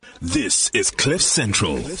This is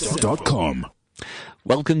CliffCentral.com.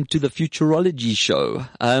 Welcome to the Futurology Show.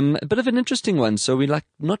 A bit of an interesting one. So we're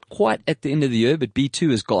not quite at the end of the year, but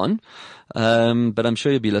B2 is gone. But I'm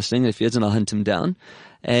sure you'll be listening. If he isn't, I'll hunt him down.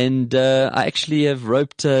 And I actually have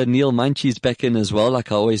roped Neil Munchies back in as well,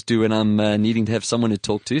 like I always do when I'm needing to have someone to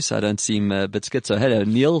talk to, so I don't seem a bit schizo. Hello,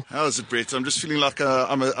 Neil. How is it, Brett? I'm just feeling like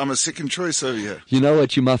I'm a second choice over here. You know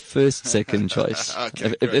what? You're my second choice.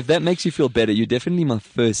 Okay, if that makes you feel better, you're definitely my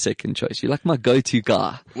second choice. You're like my go-to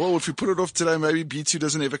guy. Well, if we put it off today, maybe B2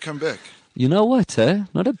 doesn't ever come back. You know what,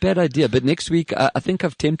 Not a bad idea. But next week, I think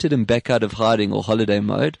I've tempted him back out of hiding or holiday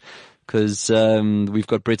mode. Because we've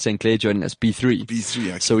got Brett St. Clair joining us, B3. B3,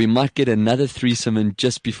 okay. So we might get another threesome in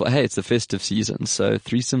just before. Hey, it's the festive season, so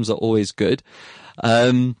threesomes are always good.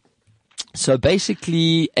 So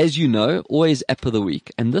basically, as you know, always app of the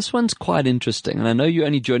week. And this one's quite interesting. And I know you're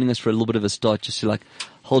only joining us for a little bit of a start, just to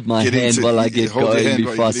hold my hand while I get going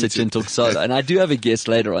before I sit and talk solo. And I do have a guest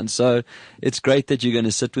later on, so it's great that you're going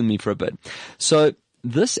to sit with me for a bit. So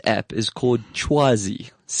this app is called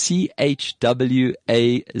Chwazi. Chwaz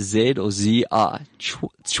or ZI.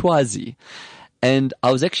 Chwazi. And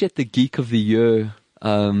I was actually at the Geek of the Year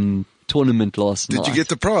tournament last night. Did you get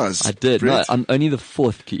the prize? I did. Brett? No, I'm only the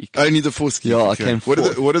fourth geek. Only the fourth geek? Yeah, okay. I came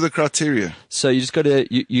fourth. What are the criteria? So you just got to,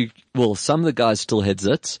 well, some of the guys still had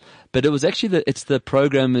zits, but it was actually it's the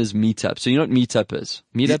programmers meetup. So you know what Meetup is?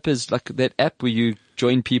 Meetup is like that app where you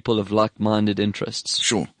join people of like-minded interests.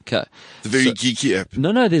 Sure. Okay. The very geeky app.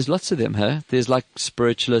 No, there's lots of them, huh? There's like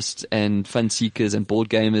spiritualists and fun seekers and board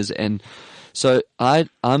gamers, and so I'm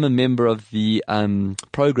a member of the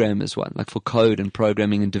programmers one, like for code and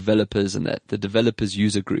programming and developers and that. The developers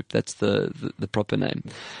user group, that's the proper name.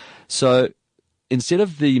 So instead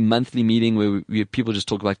of the monthly meeting where people just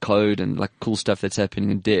talk about code and like cool stuff that's happening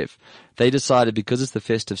in dev, they decided because it's the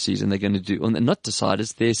festive season, they're going to do, and not decided,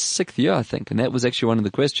 it's their 6th year, I think, and that was actually one of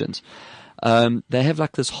the questions. They have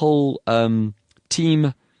like this whole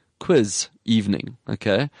team quiz evening,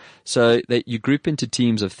 okay? So you group into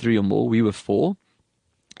teams of 3 or more. We were 4.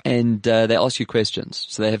 And they ask you questions.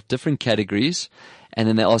 So they have different categories, and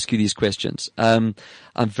then they ask you these questions. I'm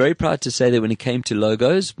very proud to say that when it came to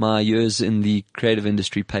logos, my years in the creative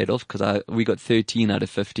industry paid off because we got 13 out of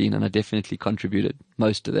 15, and I definitely contributed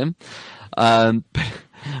most of them.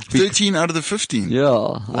 13 out of the 15? Yeah.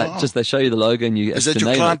 Wow. They show you the logo and you Is that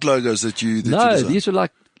your client logos that you No, design? these are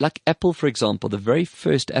like Apple, for example. The very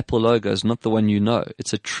first Apple logo is not the one you know.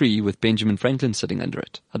 It's a tree with Benjamin Franklin sitting under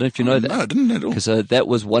it. I don't know if you know that. No, I didn't at all. Because that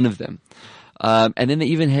was one of them. And then they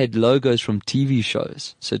even had logos from TV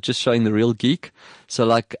shows. So just showing the real geek. So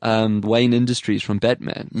like Wayne Industries from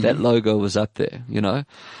Batman. Mm-hmm. That logo was up there, you know.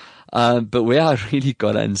 But where I really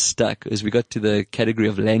got unstuck is we got to the category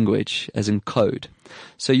of language, as in code.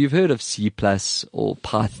 So you've heard of C++ or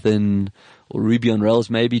Python or Ruby on Rails,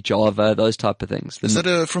 maybe Java, those type of things. Is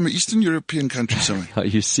that from an Eastern European country somewhere? Oh,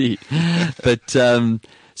 you see. But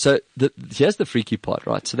so here's the freaky part,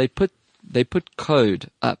 right? So they put code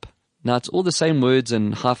up. Now it's all the same words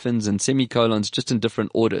and hyphens and semicolons, just in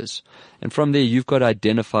different orders. And from there, you've got to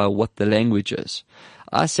identify what the language is.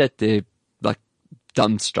 I sat there like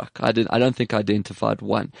dumbstruck. I don't think I identified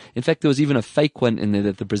one. In fact, there was even a fake one in there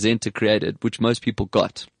that the presenter created, which most people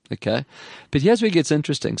got. Okay. But here's where it gets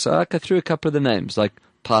interesting. So I threw a couple of the names like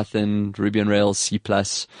Python, Ruby on Rails, C++.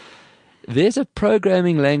 There's a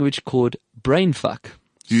programming language called Brainfuck.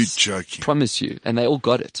 You're joking. Promise you. And they all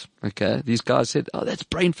got it. Okay. These guys said, oh, that's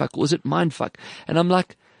Brainfuck. Or is it Mindfuck? And I'm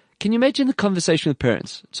like, can you imagine the conversation with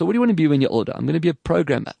parents? So what do you want to be when you're older? I'm going to be a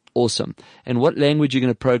programmer. Awesome. And what language are you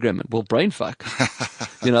going to program in? Well, Brainfuck.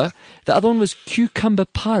 You know, the other one was Cucumber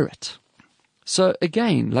Pirate. So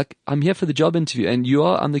again, like I'm here for the job interview, and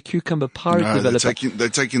I'm the Cucumber Pirate developer. They're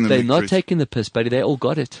taking the They're not taking the piss, buddy. They all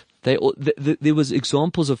got it. There was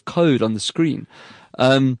examples of code on the screen.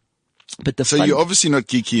 So you're obviously not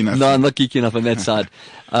geeky enough. No, I'm not geeky enough on that side.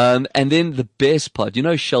 And then the best part, you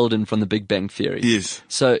know Sheldon from The Big Bang Theory? Yes.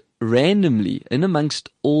 So randomly, in amongst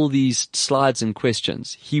all these slides and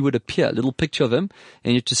questions, he would appear, a little picture of him,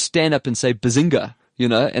 and you just stand up and say, Bazinga, you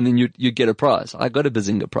know, and then you get a prize. I got a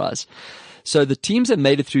Bazinga prize. So the teams that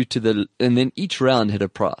made it through and then each round had a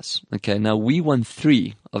prize. Okay. Now we won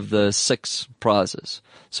 3 of the 6 prizes.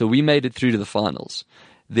 So we made it through to the finals.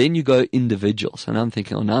 Then you go individuals. And I'm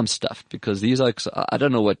thinking, oh, now I'm stuffed because these are, I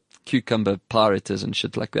don't know what Cucumber Pirate is and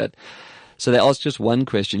shit like that. So they ask just one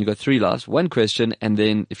question. You got 3 lives, one question. And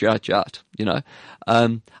then if you're out, you know.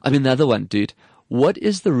 Another one, dude. What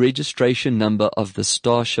is the registration number of the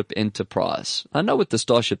Starship Enterprise? I know what the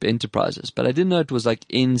Starship Enterprise is, but I didn't know it was like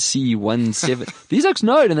NC-17. These folks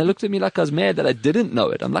know it, and they looked at me like I was mad that I didn't know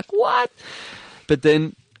it. I'm like, what? But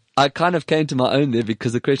then I kind of came to my own there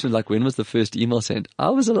because the question was like, when was the first email sent? I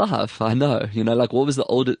was alive. I know, like what was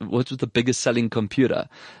the biggest selling computer?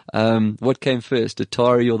 What came first,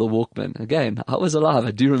 Atari or the Walkman? Again, I was alive.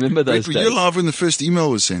 I do remember those Were days. you alive when the first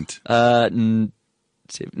email was sent? No,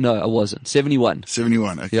 I wasn't. 71.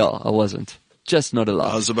 71. Okay. Yeah, I wasn't. Just not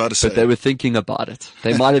alive. I was about to say. But they were thinking about it.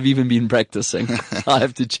 They might have even been practicing. I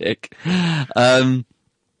have to check. 2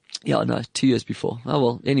 years before. Oh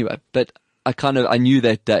well, anyway, but I knew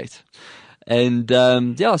that date. And,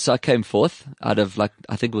 so I came fourth out of I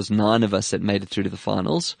think it was 9 of us that made it through to the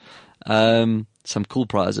finals. Some cool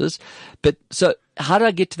prizes. But so how did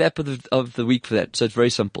I get to the app of the week for that? So it's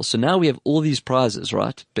very simple. So now we have all these prizes,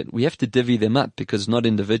 right? But we have to divvy them up because it's not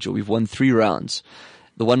individual. We've won 3 rounds.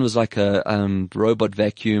 The one was like a, robot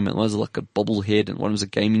vacuum, and one was like a bobblehead, and one was a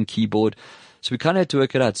gaming keyboard. So we kind of had to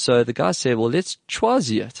work it out. So the guy said, well, let's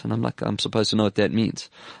Chwazi it. And I'm like, I'm supposed to know what that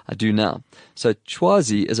means. I do now. So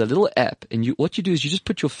Chwazi is a little app, and what you do is you just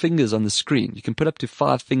put your fingers on the screen. You can put up to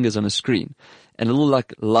 5 fingers on a screen, and a little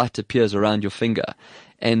light appears around your finger,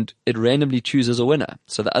 and it randomly chooses a winner.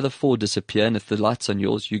 So the other 4 disappear, and if the light's on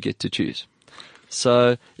yours, you get to choose.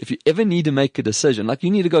 So if you ever need to make a decision, like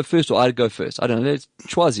you need to go first or I go first, I don't know, let's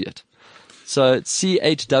Chwazi it. So it's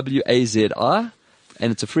CHWAZI.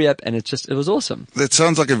 And it's a free app, and it was awesome. That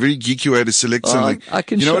sounds like a very geeky way to select something. I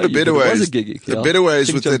can you know show what a better way is? The better way is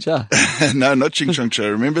Ching with Chong that. Cha. No, not Ching Chong Cha.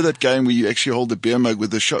 Remember that game where you actually hold the beer mug with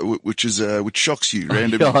the which shocks you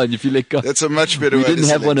randomly. Yeah, and if you let go. That's a much better way. We didn't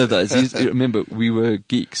to have select. one of those. Remember, we were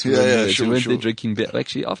geeks. We weren't there drinking beer.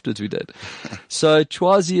 Actually, afterwards we did. So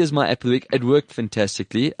Chwazi is my app of the week. It worked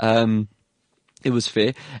fantastically. It was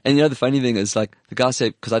fair. And the funny thing is, the guy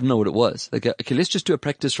said, because I didn't know what it was. They go, okay, let's just do a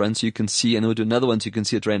practice run so you can see, and we'll do another one so you can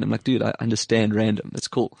see it's random. I'm like, dude, I understand random. It's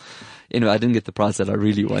cool. Anyway, I didn't get the prize that I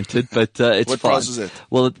really wanted, but it's what fine. What prize was it?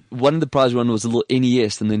 Well, one of the prize one was a little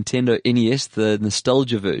NES, the Nintendo NES, the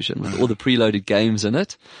nostalgia version with all the preloaded games in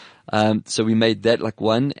it. So we made that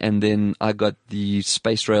one, and then I got the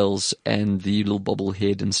Space Rails and the little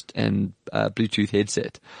bobblehead and Bluetooth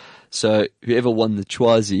headset. So whoever won the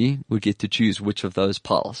Chwazi would get to choose which of those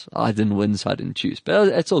piles. I didn't win, so I didn't choose, but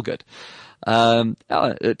it's all good. So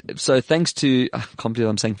thanks to, I can't believe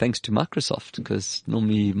I'm saying thanks to Microsoft, because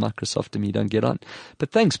normally Microsoft and me don't get on.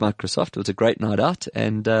 But thanks Microsoft. It was a great night out,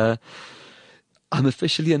 and, I'm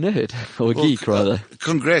officially a nerd, or a geek rather.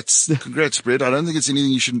 Congrats, Brett. I don't think it's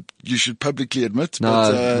anything you should publicly admit. No,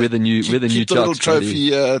 but, we're the new keep jocks, the little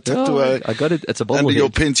trophy tucked away. I got it. It's a bobblehead. Under your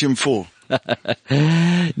Pentium 4.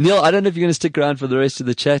 Neil, I don't know if you're going to stick around for the rest of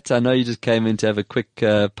the chat. I know you just came in to have a quick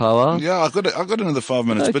powwow. Yeah, I've got another 5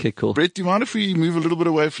 minutes. Okay, but cool. Brett, do you mind if we move a little bit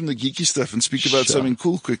away from the geeky stuff and speak about something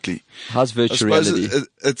cool quickly? How's virtual reality?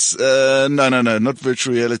 It's no, not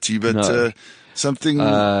virtual reality, but something.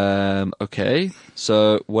 Okay.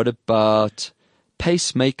 So what about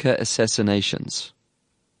pacemaker assassinations?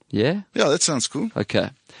 Yeah? Yeah, that sounds cool.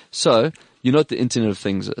 Okay. So, you know what the Internet of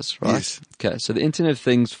Things is, right? Yes. Okay. So the Internet of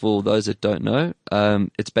Things, for those that don't know,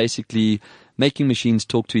 it's basically making machines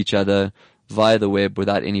talk to each other via the web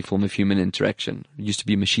without any form of human interaction. It used to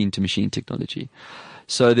be machine to machine technology.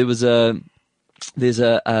 So there's a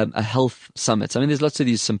health summit. I mean, there's lots of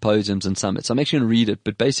these symposiums and summits. I'm actually going to read it,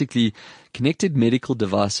 but basically connected medical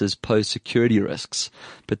devices pose security risks.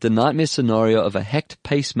 But the nightmare scenario of a hacked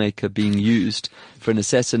pacemaker being used for an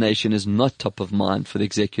assassination is not top of mind for the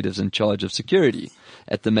executives in charge of security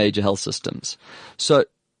at the major health systems. So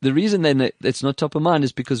the reason then it's not top of mind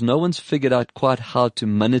is because no one's figured out quite how to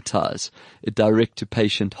monetize a direct to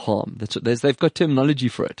patient harm. They've got terminology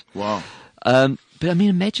for it. Wow. But I mean,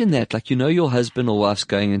 imagine that, your husband or wife's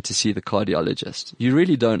going in to see the cardiologist. You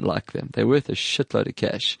really don't like them. They're worth a shitload of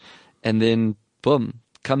cash. And then, boom,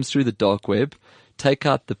 comes through the dark web, take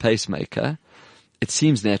out the pacemaker. It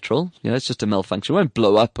seems natural. It's just a malfunction. It won't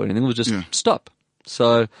blow up or anything. It will just stop.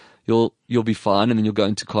 So you'll be fine, and then you'll go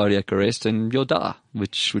into cardiac arrest and you'll die,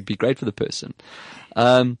 which would be great for the person.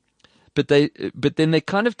 But then they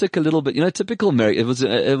kind of took a little bit, typical American,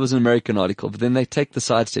 it was an American article, but then they take the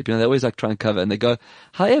sidestep, they always try and cover, and they go,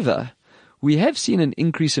 however, we have seen an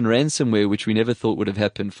increase in ransomware, which we never thought would have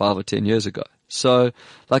happened 5 or 10 years ago. So,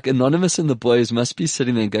 Anonymous and the boys must be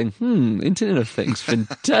sitting there going, Internet of Things,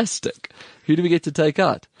 fantastic. Who do we get to take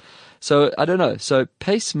out? So, I don't know. So,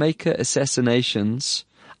 pacemaker assassinations,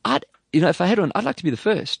 if I had one, I'd like to be the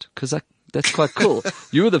first, because That's quite cool.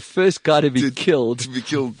 You were the first guy to be killed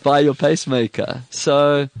by your pacemaker.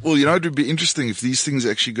 So, well, you know, it would be interesting if these things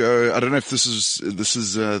actually go. I don't know if this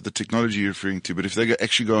is the technology you're referring to, but if they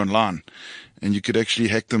actually go online, and you could actually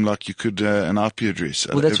hack them like you could an IP address.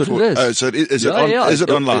 Well, that's what it is. Oh, so is it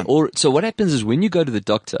online? So what happens is when you go to the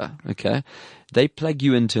doctor, okay, they plug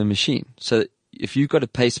you into a machine. So if you've got a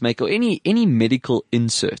pacemaker or any medical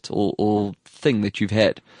insert or thing that you've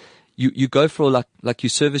had, you go for like you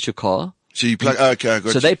service your car. So you plug, okay, I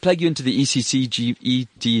got So you. they plug you into the ECC,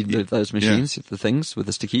 ED, those machines, the things with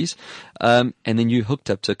the stickies, and then you're hooked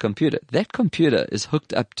up to a computer. That computer is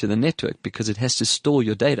hooked up to the network because it has to store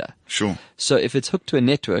your data. Sure. So if it's hooked to a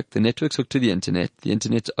network, the network's hooked to the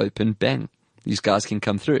internet's open, bang, these guys can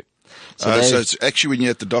come through. So it's actually when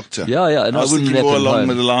you're at the doctor. Yeah, and I was thinking more along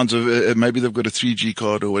home. the lines of maybe they've got a 3G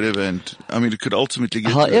card or whatever, and I mean it could ultimately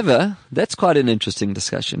get. However, that's quite an interesting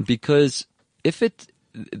discussion because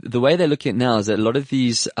the way they're looking at it now is that a lot of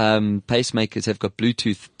these pacemakers have got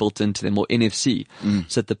Bluetooth built into them or NFC,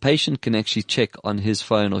 so that the patient can actually check on his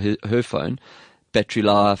phone or her phone, battery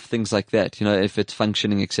life, things like that. You know, if it's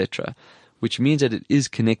functioning, etc. Which means that it is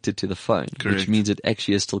connected to the phone, Correct. Which means it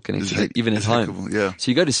actually is still connected, even at home. Hackable, yeah. So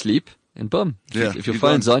you go to sleep and boom, if your you're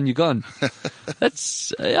phone's gone. on, you're gone.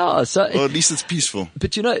 That's, yeah. So, well, at least it's peaceful.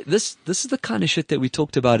 but you know, this is the kind of shit that we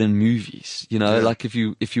talked about in movies. You know, like if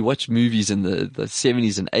you watch movies in the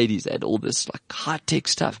 70s and 80s, they had all this like high tech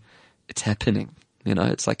stuff. It's happening. You know,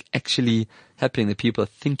 it's like actually happening that people are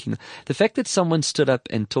thinking. The fact that someone stood up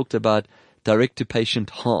and talked about direct to patient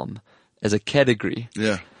harm as a category.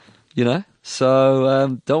 Yeah. You know,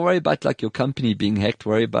 so don't worry about like your company being hacked.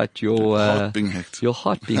 Worry about your Heart being hacked. Your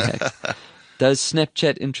heart being hacked. Does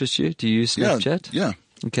Snapchat interest you? Do you use Snapchat? Yeah.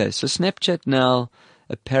 Okay, so Snapchat now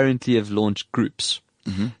apparently have launched groups,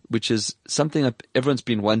 which is something that everyone's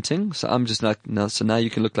been wanting. So I'm just like, no. So now you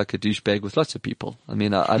can look like a douchebag with lots of people. I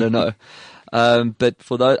mean, I don't know. But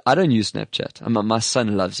for those, I don't use Snapchat. My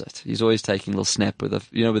son loves it. He's always taking a little snap with with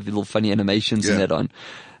the little funny animations and that on.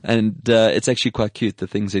 And, it's actually quite cute, the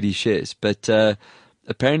things that he shares. But,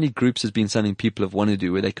 apparently groups has been something people have wanted to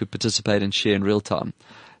do where they could participate and share in real time.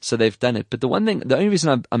 So they've done it. But the only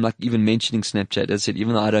reason I'm like even mentioning Snapchat, as I said,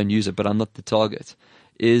 even though I don't use it, but I'm not the target,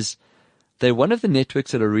 is they're one of the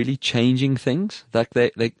networks that are really changing things. Like they're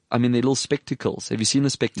little spectacles. Have you seen the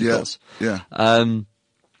spectacles? Yeah.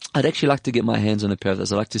 I'd actually like to get my hands on a pair of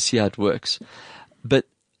those. I'd like to see how it works. But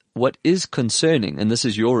what is concerning, and this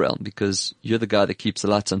is your realm because you're the guy that keeps the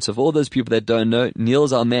lights on. So for all those people that don't know,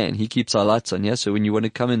 Neil's our man. He keeps our lights on, yeah? So when you want to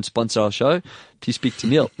come and sponsor our show, please speak to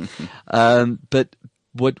Neil. But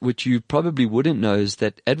what you probably wouldn't know is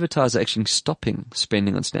that advertisers are actually stopping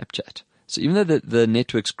spending on Snapchat. So even though the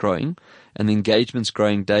network's growing and the engagement's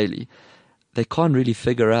growing daily, they can't really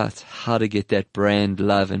figure out how to get that brand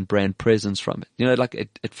love and brand presence from it. You know, like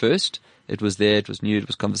at first, it was there, it was new, it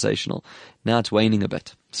was conversational. Now it's waning a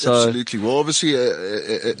bit. So, absolutely. Well, obviously,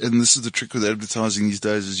 and this is the trick with advertising these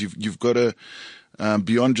days, is you've got to,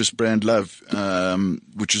 beyond just brand love,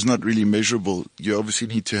 which is not really measurable, you obviously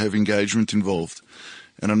need to have engagement involved.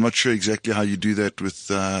 And I'm not sure exactly how you do that with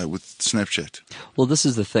Snapchat. Well, this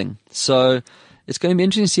is the thing. So it's going to be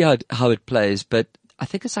interesting to see how it plays, but I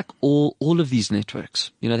think it's like all of these networks,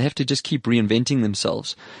 you know, they have to just keep reinventing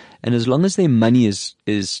themselves. And as long as their money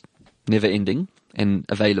is never ending and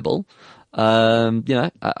available,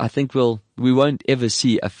 I think we won't ever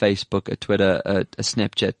see a Facebook, a Twitter, a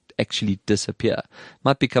Snapchat actually disappear.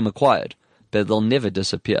 Might become acquired, but they'll never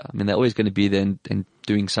disappear. I mean, they're always going to be there and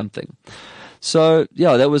doing something. So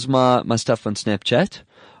yeah, that was my stuff on Snapchat.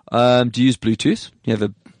 Do you use Bluetooth? You have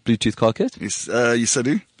a Bluetooth car kit? Yes, I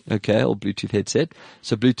do. Okay, or Bluetooth headset.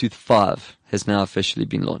 So Bluetooth 5 has now officially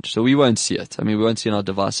been launched. So we won't see it. I mean, we won't see it on our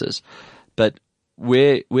devices. But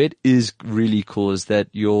where it is really cool is that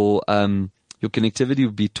your connectivity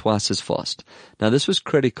will be twice as fast. Now this was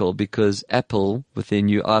critical because Apple, with their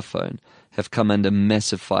new iPhone, have come under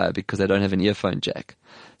massive fire because they don't have an earphone jack.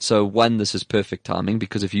 So one, this is perfect timing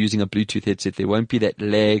because if you're using a Bluetooth headset, there won't be that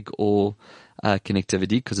lag or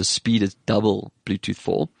connectivity because the speed is double Bluetooth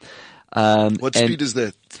 4. What speed is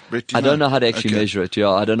that, Brett? I don't know how to actually measure it. Yeah,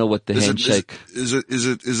 I don't know what the handshake. Is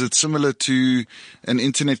it similar to an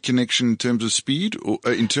internet connection in terms of speed, or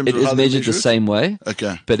in terms of how it is measured the same way?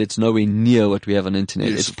 Okay, but it's nowhere near what we have on internet.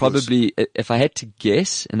 Yes, it's probably, if I had to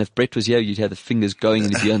guess, and if Brett was here, you'd have the fingers going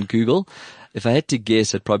and it'd be on Google. If I had to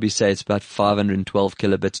guess, I'd probably say it's about 512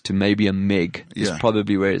 kilobits to maybe a meg. Is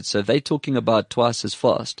probably where it's. So if they're talking about twice as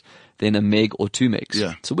fast, then a meg or 2 megs.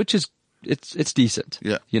 Yeah. So which is it's decent.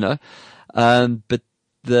 Yeah. You know, but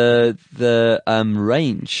the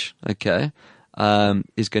range, okay,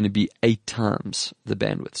 is going to be 8 times the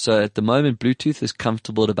bandwidth. So at the moment, Bluetooth is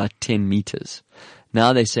comfortable at about 10 meters.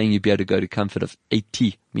 Now they're saying you'd be able to go to comfort of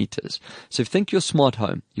 80 meters. So if you think your smart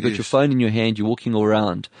home, you've got your phone in your hand, you're walking all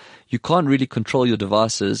around, you can't really control your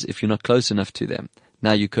devices if you're not close enough to them.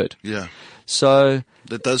 Now you could. Yeah. So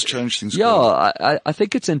that does change things. Yeah, I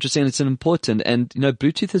think it's interesting. It's an important, and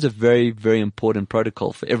Bluetooth is a very, very important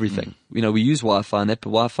protocol for everything. We use Wi-Fi and that, but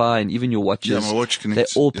Wi-Fi and even your watches, my watch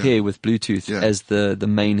connects. They all pair with Bluetooth as the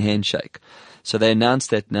main handshake. So they announced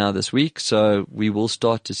that now this week. So we will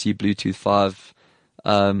start to see Bluetooth 5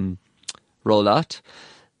 roll out.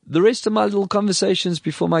 The rest of my little conversations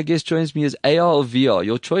before my guest joins me is AR or VR,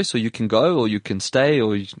 your choice, or you can go, or you can stay,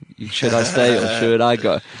 or should I stay, or should I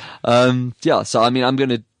go? So I'm going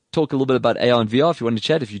to talk a little bit about AR and VR if you want to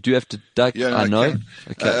chat. If you do have to duck, I know.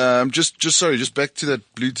 Okay. Just back to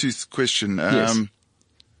that Bluetooth question. Yes.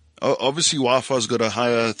 Obviously Wi-Fi's got a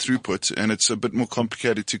higher throughput and it's a bit more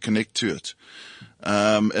complicated to connect to it.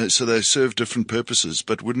 So they serve different purposes,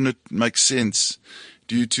 but wouldn't it make sense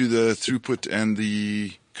due to the throughput and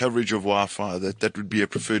the coverage of Wi-Fi that would be a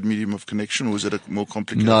preferred medium of connection, or is it more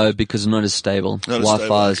complicated? No, because it's not as stable.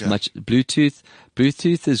 Wi-Fi is much.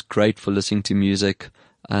 Bluetooth is great for listening to music,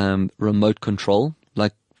 remote control,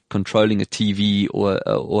 like controlling a TV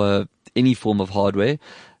or any form of hardware.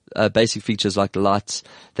 Basic features like lights.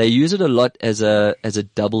 They use it a lot as a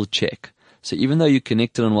double check. So even though you're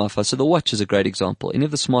connected on Wi-Fi, so the watch is a great example. Any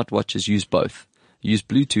of the smart watches use both. Use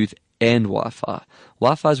Bluetooth and Wi-Fi.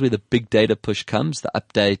 Wi-Fi is where the big data push comes, the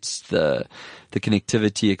updates, the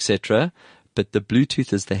connectivity, etc. But the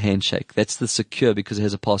Bluetooth is the handshake. That's the secure because it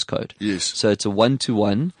has a passcode. Yes. So it's a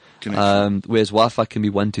 1-to-1, whereas Wi-Fi can be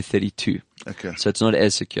 1-to-32. Okay. So it's not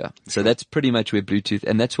as secure. Sure. So that's pretty much where Bluetooth,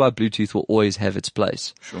 and that's why Bluetooth will always have its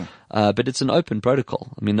place. Sure. But it's an open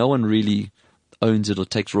protocol. I mean, no one really owns it or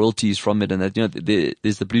takes royalties from it, and that,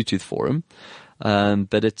 there's the Bluetooth forum.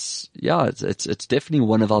 But it's definitely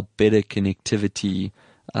one of our better connectivity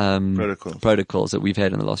protocols that we've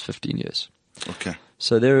had in the last 15 years. Okay.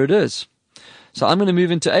 So there it is. So I'm going to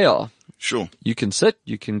move into AR. Sure. You can sit,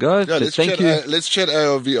 you can go. Yeah, let's chat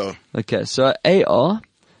AR VR. Okay, so AR,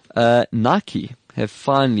 Nike have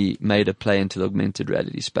finally made a play into the augmented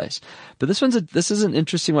reality space. But this is an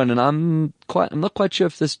interesting one, and I'm not quite sure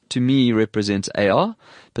if this to me represents AR,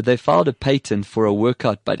 but they filed a patent for a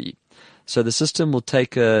workout buddy. So the system will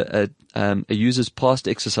take a user's past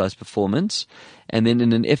exercise performance, and then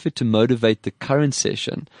in an effort to motivate the current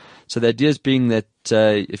session. So the idea is being that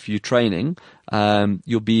if you're training,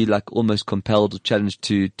 you'll be like almost compelled or challenged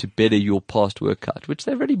to better your past workout, which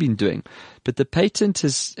they've already been doing. But the patent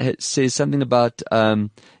says something about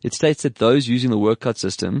it states that those using the workout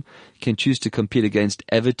system can choose to compete against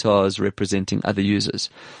avatars representing other users.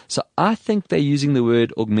 So I think they're using the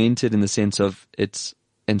word augmented in the sense of it's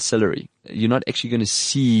ancillary. You're not actually going to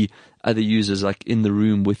see other users like in the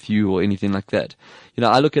room with you or anything like that.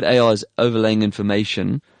 I look at AR as overlaying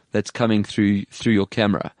information that's coming through your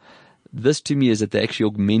camera. This to me is that they're actually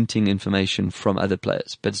augmenting information from other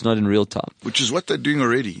players, but it's not in real time. Which is what they're doing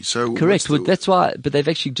already. So correct. That's why, but they've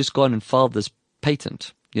actually just gone and filed this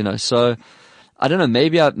patent, so I don't know,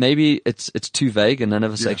 maybe it's too vague and none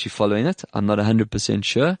of us are actually following it. I'm not 100%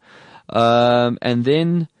 sure. And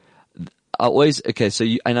then I always, so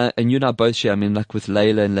you and I both share, like with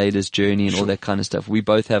Layla and Layla's journey and all that kind of stuff. We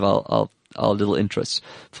both have our little interests.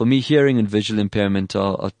 For me, hearing and visual impairment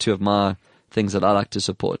are two of my things that I like to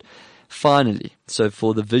support. Finally, so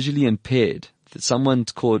for the visually impaired,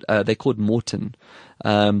 someone's called, they're called Morton.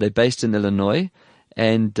 They're based in Illinois,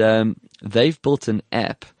 and they've built an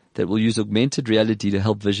app that will use augmented reality to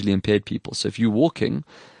help visually impaired people. So if you're walking,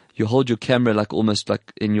 you hold your camera like almost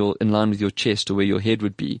like in line with your chest or where your head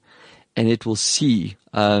would be, and it will see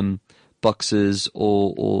boxes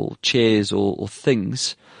or chairs or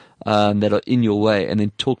things that are in your way and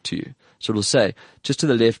then talk to you. So it'll say, just to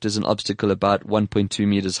the left is an obstacle about 1.2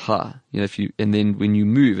 meters high. And then when you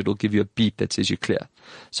move, it'll give you a beep that says you're clear.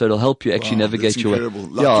 So it'll help you actually navigate your way. Incredible.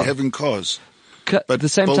 Like having cars. But the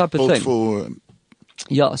same type of thing.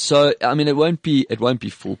 So, it won't be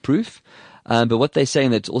foolproof. But what they're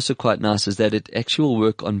saying that's also quite nice is that it actually will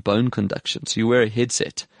work on bone conduction. So you wear a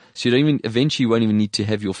headset. So eventually you won't even need to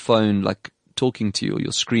have your phone like talking to you or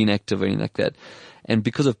your screen active or anything like that. And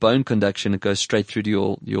because of bone conduction, it goes straight through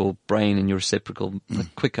to your brain and your reciprocal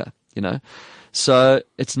quicker, So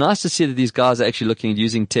it's nice to see that these guys are actually looking at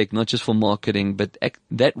using tech, not just for marketing, but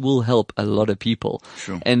that will help a lot of people.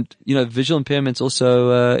 Sure. And, visual impairment's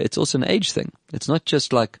also, it's also an age thing. It's not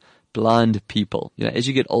just like blind people. As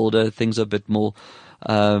you get older, things are a bit more,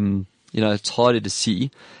 it's harder to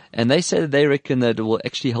see. And they say that they reckon that it will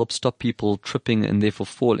actually help stop people tripping and therefore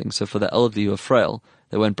falling. So for the elderly who are frail,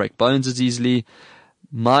 they won't break bones as easily.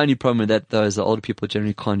 My only problem with that, though, is the older people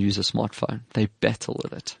generally can't use a smartphone. They battle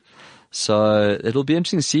with it. So it'll be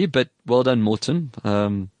interesting to see, but well done, Morton.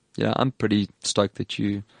 I'm pretty stoked that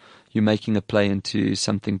you're making a play into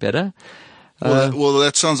something better. Well,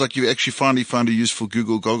 that sounds like you actually finally found a use for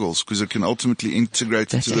Google Goggles, because it can ultimately integrate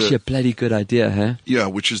That's into actually a bloody good idea, huh? Yeah,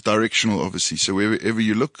 which is directional, obviously. So wherever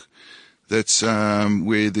you look, that's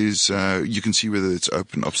where there's you can see whether it's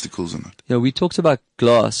open obstacles or not. Yeah, we talked about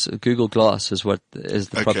Glass. Google Glass is what is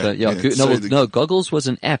the proper. Yeah, Goggles was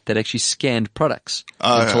an app that actually scanned products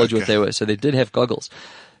and told you what they were. So they did have goggles.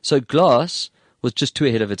 So Glass was just too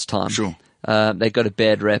ahead of its time. Sure. They got a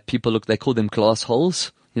bad rap. They call them glass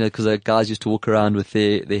holes. Because the guys used to walk around with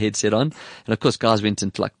their headset on. And of course, guys went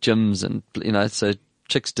into like gyms and, so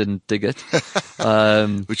chicks didn't dig it.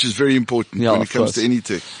 Which is very important when it comes to any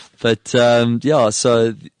tech. But,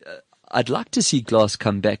 so I'd like to see Glass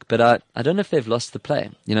come back, but I don't know if they've lost the play.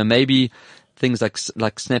 Maybe things like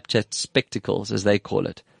Snapchat spectacles, as they call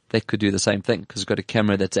it, they could do the same thing because it's got a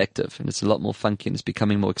camera that's active and it's a lot more funky and it's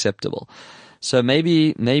becoming more acceptable. So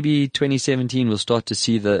maybe 2017 we'll start to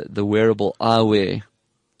see the wearable eyewear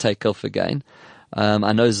take off again.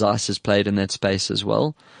 I know Zeiss has played in that space as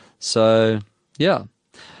well. So, yeah.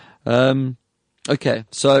 Okay,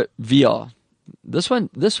 so VR. This one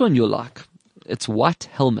you'll like. It's White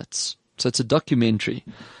Helmets. So it's a documentary.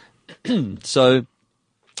 So,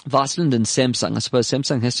 Vaseline and Samsung, I suppose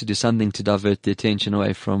Samsung has to do something to divert the attention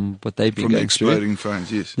away from what they've been going through. From exploding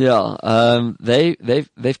phones, yes. Yeah,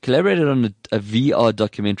 they've collaborated on a VR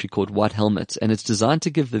documentary called White Helmets, and it's designed to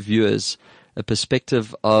give the viewers a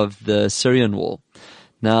perspective of the Syrian war.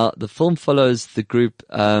 Now, the film follows the group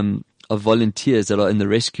of volunteers that are in the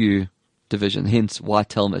rescue division, hence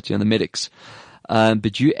White Helmet, the medics.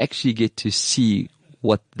 But you actually get to see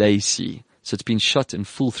what they see. So it's been shot in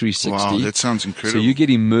full 360. Wow, that sounds incredible. So you get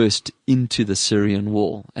immersed into the Syrian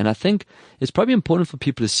war. And I think it's probably important for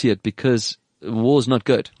people to see it because war is not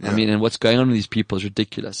good. Yeah. And what's going on with these people is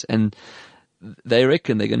ridiculous. And they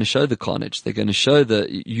reckon they're going to show the carnage. They're going to show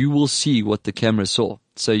you will see what the camera saw.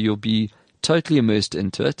 So you'll be totally immersed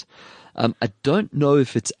into it. I don't know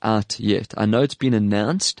if it's out yet. I know it's been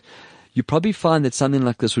announced. You probably find that something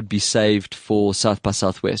like this would be saved for South by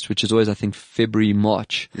Southwest, which is always, I think, February,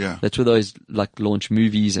 March. Yeah. That's where they always launch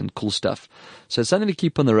movies and cool stuff. So it's something to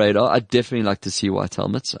keep on the radar. I'd definitely like to see White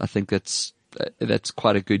Helmets. I think that's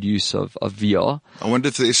quite a good use of VR. I wonder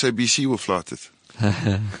if the SABC will flight it.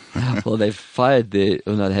 Well, they've fired they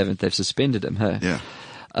haven't. They've suspended him. Hey?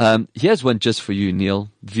 Yeah. Here's one just for you, Neil.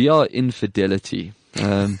 VR infidelity.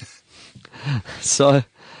 So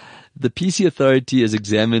the PC Authority has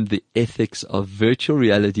examined the ethics of virtual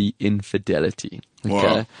reality infidelity. Okay.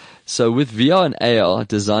 Wow. So with VR and AR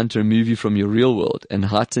designed to remove you from your real world and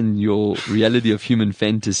heighten your reality of human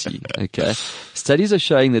fantasy. Okay. Studies are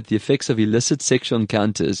showing that the effects of illicit sexual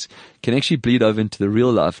encounters can actually bleed over into the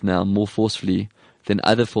real life now more forcefully than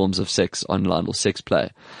other forms of sex online or sex play.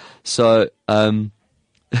 So, I'm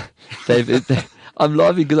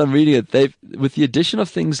laughing because I'm reading it. With the addition of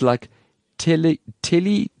things like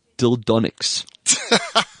teledildonics.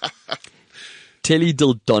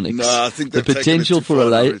 Teledildonics. No, I think the potential for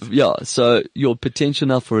so your potential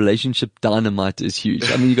now for relationship dynamite is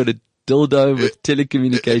huge. I mean, you got a dildo with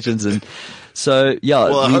telecommunications and so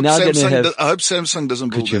well, we're now going to have. I hope Samsung doesn't.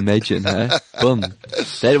 Could you imagine? Huh? Boom!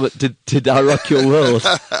 Did I rock your world?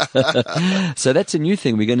 So that's a new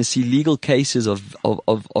thing. We're going to see legal cases of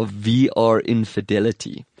VR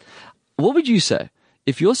infidelity. What would you say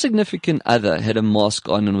if your significant other had a mask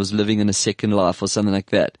on and was living in a second life or something like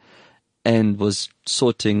that, and was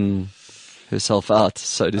sorting herself out,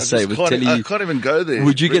 so to say? I can't even go there.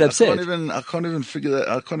 Would you get upset? I can't even figure that.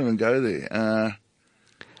 I can't even go there.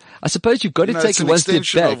 I suppose you've got to take it one step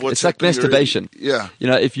back. It's like masturbation. Yeah.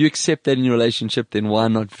 If you accept that in your relationship, then why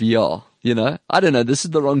not VR? I don't know. This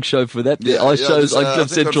is the wrong show for that. There are shows on Cliff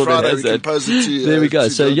Central that has that. There we go.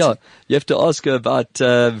 So you have to ask her about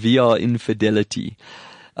VR infidelity.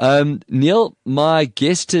 Neil, my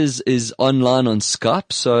guest is online on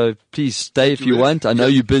Skype, so please stay if you want. I know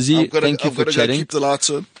you're busy. Thank you for chatting. Keep the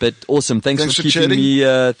lights on. But awesome. Thanks for keeping me.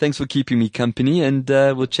 Thanks for keeping me company, and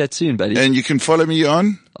we'll chat soon, buddy. And you can follow me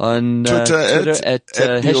on Twitter at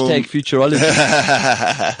hashtag Futurology.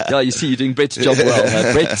 Yeah, you see, you're doing Brett's job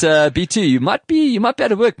well. Brett, B2, you might be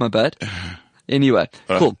out of work, my bud. Anyway,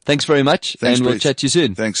 cool. Thanks very much, and we'll chat to you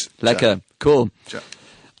soon. Thanks. Lekker. Cool. Ciao.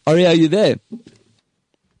 Ari, are you there?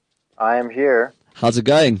 I am here. How's it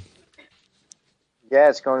going? Yeah,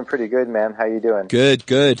 it's going pretty good, man. How you doing? Good,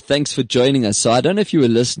 good. Thanks for joining us. So I don't know if you were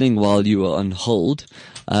listening while you were on hold.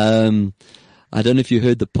 I don't know if you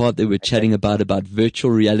heard the part that we're chatting about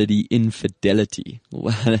virtual reality infidelity.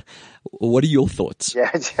 What are your thoughts? Yeah.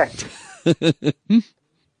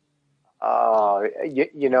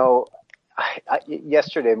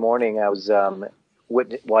 Yesterday morning I was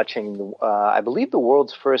watching, I believe, the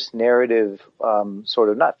world's first narrative, sort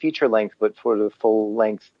of not feature length, but for the full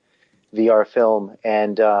length VR film.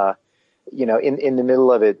 And, in the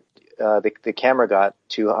middle of it, the camera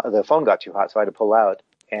the phone got too hot, so I had to pull out.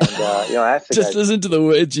 And, I asked the just guy, listen to the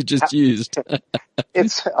words you just used.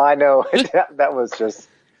 I know that was just,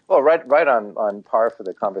 right on par for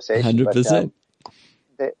the conversation. 100%.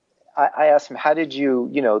 But, I asked him, how did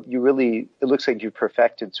you really, it looks like you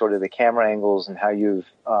perfected sort of the camera angles and how you've,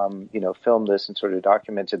 filmed this and sort of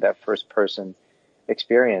documented that first person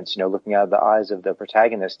experience, looking out of the eyes of the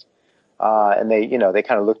protagonist. And they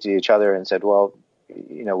kind of looked at each other and said, well,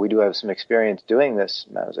 we do have some experience doing this.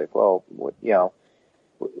 And I was like, well,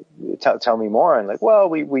 tell me more. And like, well,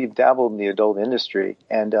 we've dabbled in the adult industry.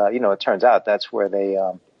 And, it turns out that's where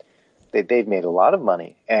they've made a lot of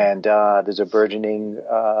money. And, there's a burgeoning,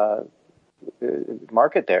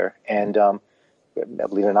 market there. And,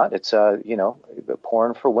 believe it or not, it's,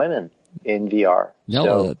 porn for women in VR.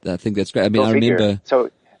 No, so, I think that's great. I mean, I remember.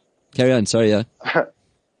 So, carry on. Sorry. Yeah.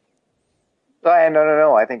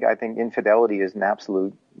 No. I think infidelity is an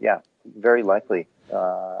absolute, very likely.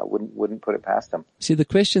 Wouldn't put it past them. See, the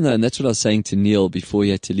question though, and that's what I was saying to Neil before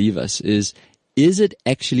he had to leave us, is it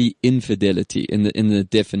actually infidelity in the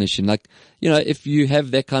definition? Like, if you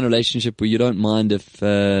have that kind of relationship where you don't mind if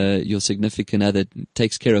your significant other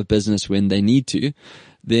takes care of business when they need to,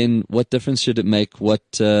 then what difference should it make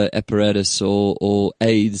what apparatus or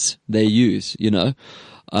aids they use,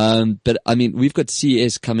 But I mean, we've got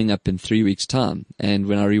CES coming up in 3 weeks' time. And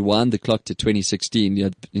when I rewind the clock to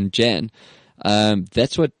 2016, in Jan,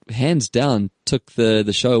 that's what hands down took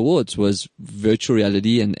the show awards, was virtual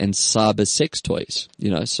reality and cyber sex toys,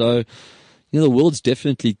 so, the world's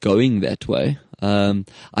definitely going that way.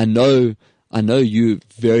 I know you're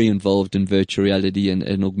very involved in virtual reality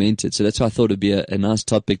and augmented. So that's why I thought it'd be a nice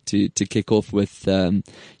topic to kick off with,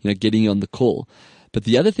 getting you on the call. But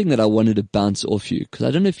the other thing that I wanted to bounce off you, because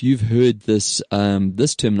I don't know if you've heard this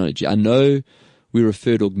terminology. I know we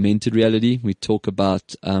refer to augmented reality. We talk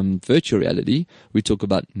about virtual reality. We talk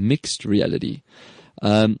about mixed reality.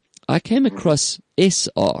 I came across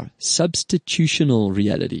SR, substitutional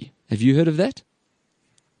reality. Have you heard of that?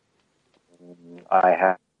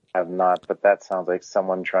 I have not, but that sounds like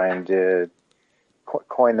someone trying to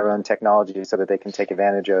coin their own technology so that they can take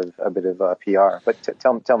advantage of a bit of PR. But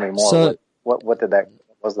tell me more. So, what was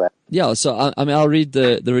that? Yeah, so I mean, I'll read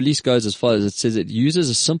the release goes as follows. It says it uses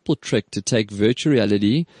a simple trick to take virtual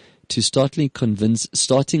reality to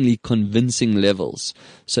startlingly convincing levels.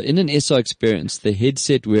 So in an SR experience, the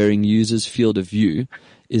headset wearing user's field of view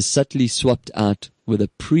is subtly swapped out with a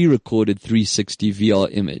pre-recorded 360 VR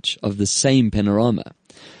image of the same panorama.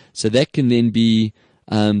 So that can then be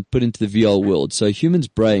put into the VR world. So a human's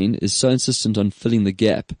brain is so insistent on filling the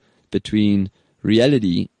gap between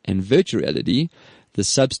reality and virtual reality, the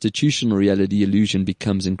substitutional reality illusion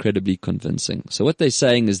becomes incredibly convincing. So what they're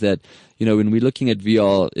saying is that, when we're looking at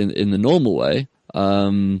VR in the normal way,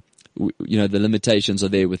 the limitations are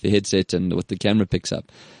there with the headset and what the camera picks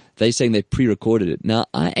up. They're saying they pre-recorded it. Now,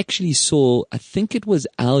 I actually saw, I think it was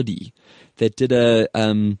Audi that did a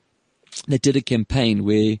campaign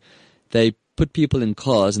where they put people in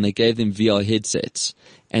cars and they gave them VR headsets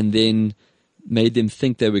and then made them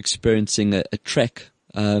think they were experiencing a track.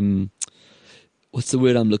 What's the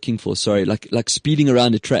word I'm looking for? Sorry, like speeding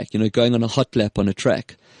around a track, going on a hot lap on a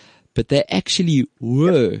track. But they actually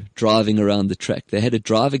were driving around the track. They had a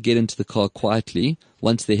driver get into the car quietly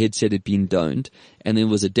once their headset had been donned, and there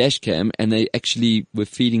was a dash cam, and they actually were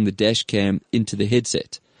feeding the dash cam into the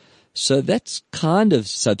headset. So that's kind of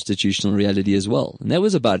substitutional reality as well. And that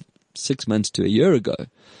was about 6 months to a year ago.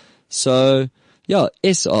 So, yeah,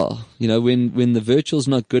 SR, when the virtual's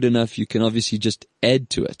not good enough, you can obviously just add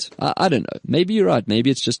to it. I don't know. Maybe you're right. Maybe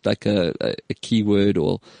it's just like a keyword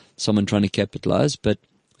or someone trying to capitalize, but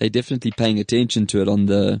they're definitely paying attention to it on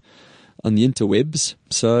the interwebs.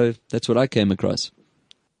 So that's what I came across.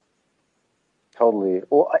 Totally.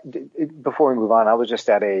 Well, before we move on, I was just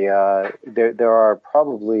at there are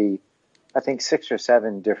probably, I think, 6 or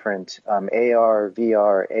 7 different AR,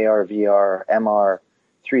 VR, MR,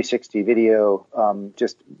 360 video,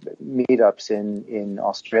 just meetups in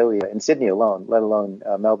Australia, in Sydney alone, let alone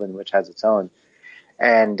Melbourne, which has its own.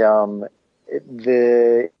 And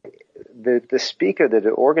the speaker that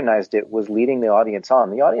had organized it was leading the audience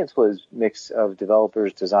on. The audience was a mix of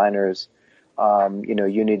developers, designers,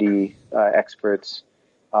 Unity experts,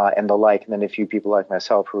 and the like, and then a few people like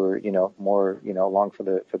myself who were, more, along for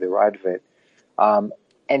the ride of it.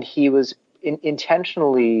 And he was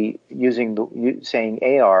intentionally saying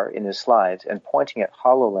AR in his slides and pointing at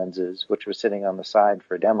HoloLenses, which were sitting on the side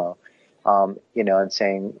for a demo, and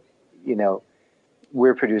saying,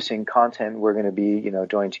 we're producing content. We're going to be,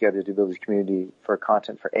 joining together to build this community for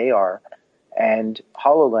content for AR, and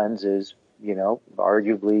HoloLens is,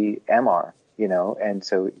 arguably MR, and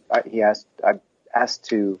so I asked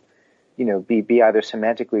to, be either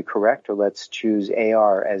semantically correct or let's choose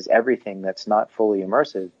AR as everything that's not fully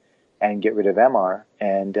immersive and get rid of MR.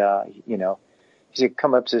 And, he said,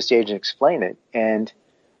 come up to the stage and explain it. And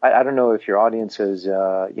I don't know if your audiences,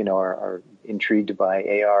 are intrigued by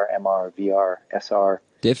AR, MR, VR, SR.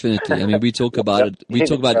 Definitely. I mean, we talk about it. We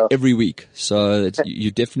talk about it every week. So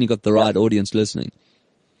you definitely got the right audience listening.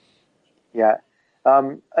 Yeah.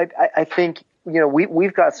 I think,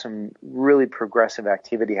 we've got some really progressive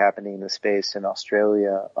activity happening in the space in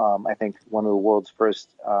Australia. I think one of the world's first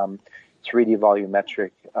 3D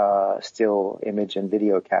volumetric still image and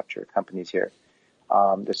video capture companies here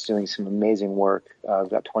that's doing some amazing work.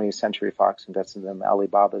 We've got 20th Century Fox invested in them.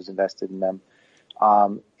 Alibaba's invested in them.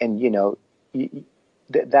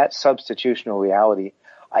 That substitutional reality,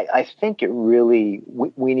 I think it really,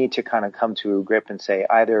 we need to kind of come to a grip and say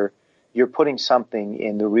either you're putting something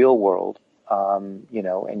in the real world, and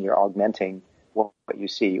you're augmenting what you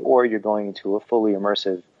see, or you're going into a fully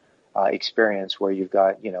immersive experience where you've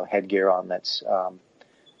got, headgear on that's,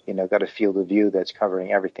 got a field of view that's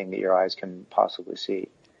covering everything that your eyes can possibly see.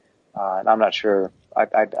 And I'm not sure,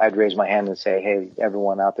 I'd raise my hand and say, hey,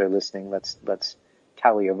 everyone out there listening, let's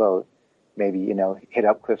tally a vote. Maybe, hit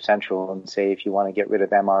up Cliff Central and say if you want to get rid of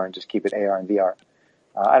MR and just keep it AR and VR.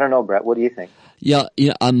 I don't know, Brett. What do you think? Yeah.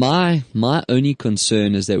 My only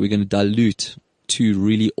concern is that we're going to dilute two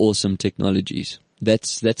really awesome technologies.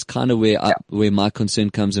 That's kind of where my concern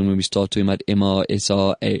comes in when we start talking about MR,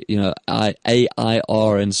 SR,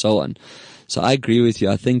 AIR, and so on. So I agree with you.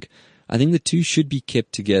 I think the two should be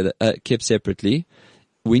kept kept separately.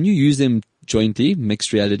 When you use them jointly,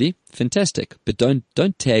 mixed reality, fantastic. But don't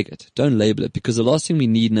tag it, don't label it, because the last thing we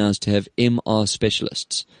need now is to have MR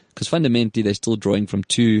specialists. Because fundamentally, they're still drawing from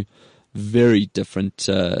two very different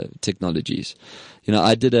technologies.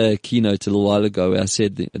 I did a keynote a little while ago where I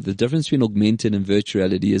said the difference between augmented and virtual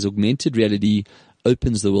reality is augmented reality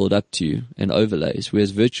opens the world up to you and overlays,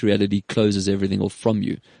 whereas virtual reality closes everything off from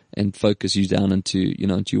you and focuses you down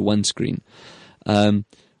into one screen.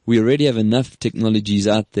 We already have enough technologies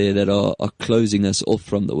out there that are closing us off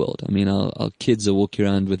from the world. I mean, our kids are walking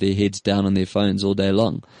around with their heads down on their phones all day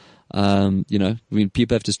long.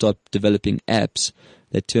 People have to start developing apps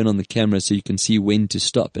that turn on the camera so you can see when to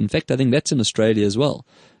stop. In fact, I think that's in Australia as well.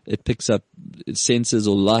 It picks up sensors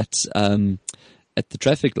or lights at the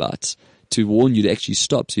traffic lights to warn you to actually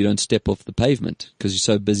stop so you don't step off the pavement because you're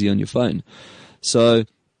so busy on your phone. So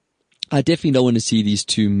I definitely don't want to see these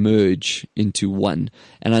two merge into one.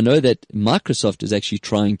 And I know that Microsoft is actually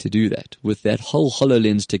trying to do that with that whole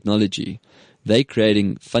HoloLens technology. They're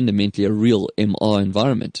creating fundamentally a real MR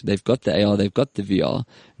environment. They've got the AR, they've got the VR.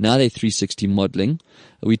 Now they're 360 modeling.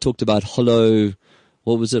 We talked about holoscoping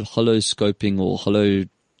or holo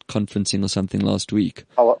conferencing or something last week.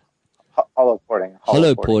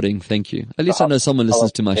 Holoporting, thank you. At least I know someone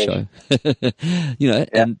listens to my show.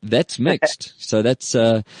 And that's mixed. So that's,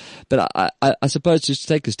 but I suppose just to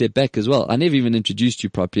take a step back as well. I never even introduced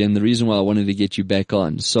you properly, and the reason why I wanted to get you back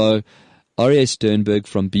on. So, Arie Sternberg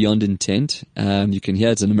from Beyond Intent. You can hear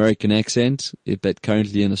it's an American accent, but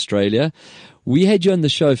currently in Australia. We had you on the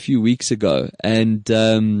show a few weeks ago, and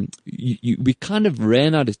we kind of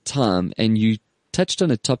ran out of time, and you touched on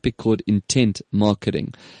a topic called intent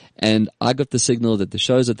marketing. And I got the signal that the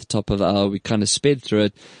show's at the top of the hour. We kind of sped through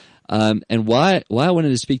it. And why I wanted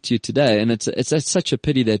to speak to you today, and it's such a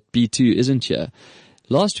pity that B2 isn't here.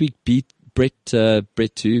 Last week, Brett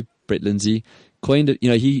Lindsay coined it,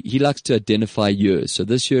 he likes to identify years. So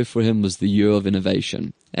this year for him was the year of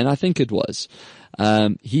innovation. And I think it was.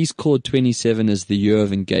 He's called 27 as the year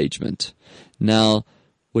of engagement. Now,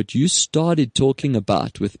 what you started talking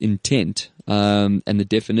about with intent, and the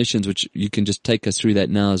definitions, which you can just take us through that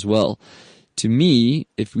now as well. To me,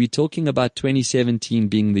 if we're talking about 2017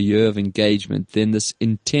 being the year of engagement, then this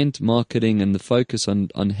intent marketing and the focus on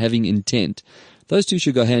having intent, those two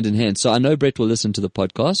should go hand in hand. So I know Brett will listen to the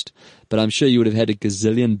podcast, but I'm sure you would have had a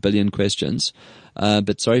gazillion billion questions.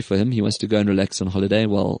 But sorry for him. He wants to go and relax on holiday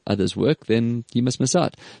while others work, then he must miss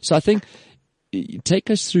out. So I think take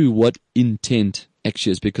us through what intent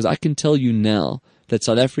actually is, because I can tell you now that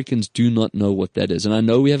South Africans do not know what that is. And I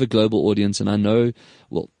know we have a global audience, and I know,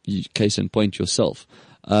 well, case in point yourself.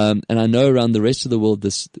 And I know around the rest of the world,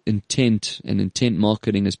 this intent and intent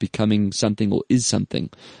marketing is becoming something, or is something.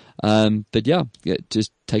 But yeah,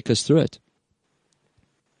 just take us through it.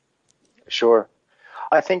 Sure.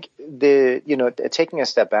 I think taking a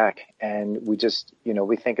step back, and we just,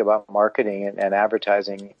 we think about marketing and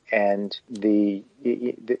advertising, and the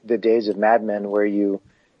days of Mad Men where you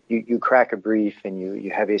crack a brief and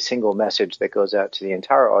you have a single message that goes out to the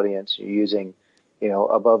entire audience. You're using,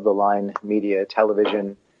 above the line media,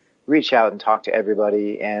 television, reach out and talk to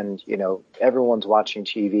everybody, and, everyone's watching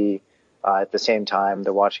TV at the same time.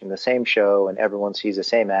 They're watching the same show, and everyone sees the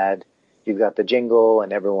same ad. You've got the jingle,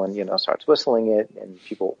 and everyone, starts whistling it, and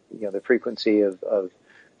people, the frequency of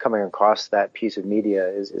coming across that piece of media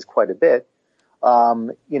is quite a bit.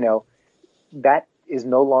 That is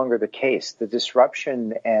no longer the case. The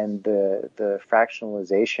disruption and the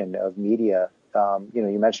fractionalization of media,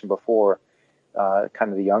 you mentioned before,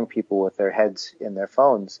 kind of the young people with their heads in their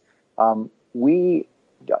phones. We,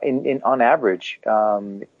 on average,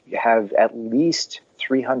 have at least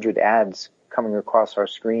 300 ads coming across our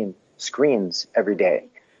screens every day.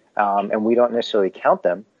 And we don't necessarily count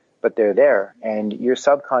them, but they're there. And your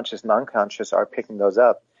subconscious and unconscious are picking those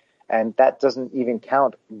up. And that doesn't even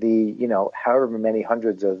count the, however many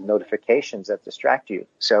hundreds of notifications that distract you.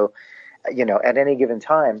 So, at any given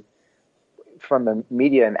time, from a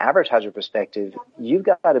media and advertiser perspective, you've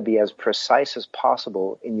got to be as precise as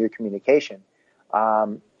possible in your communication.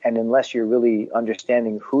 And unless you're really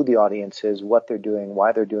understanding who the audience is, what they're doing,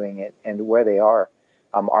 why they're doing it, and where they are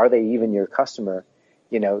they even your customer?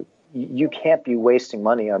 You can't be wasting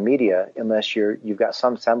money on media unless you've got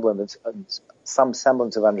some semblance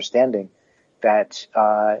of understanding that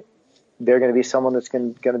they're going to be someone that's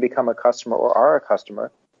going to become a customer or are a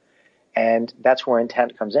customer, and that's where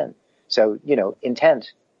intent comes in. So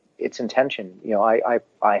intent, it's intention. I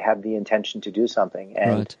have the intention to do something,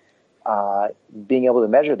 and being able to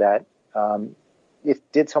measure that.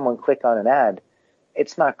 Did someone click on an ad?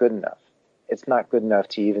 It's not good enough. It's not good enough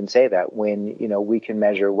to even say that when, we can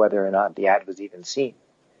measure whether or not the ad was even seen.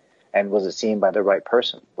 And was it seen by the right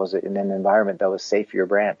person? Was it in an environment that was safe for your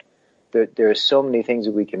brand? There are so many things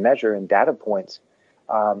that we can measure and data points.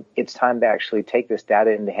 It's time to actually take this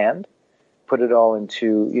data in the hand, put it all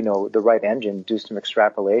into, the right engine, do some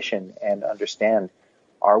extrapolation, and understand,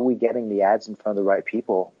 are we getting the ads in front of the right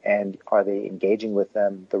people, and are they engaging with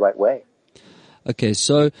them the right way? Okay,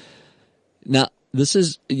 so now, this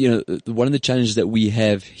is, one of the challenges that we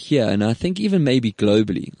have here, and I think even maybe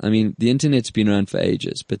globally. I mean, the internet's been around for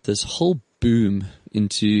ages, but this whole boom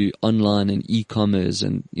into online and e-commerce,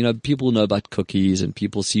 and, people know about cookies, and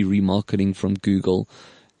people see remarketing from Google.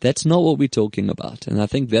 That's not what we're talking about. And I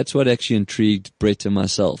think that's what actually intrigued Brett and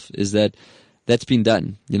myself, is that that's been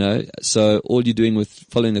done, So all you're doing with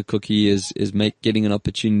following a cookie is getting an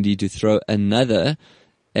opportunity to throw another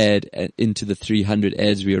ad into the 300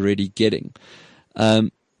 ads we're already getting.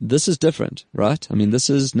 This is different, right? I mean, this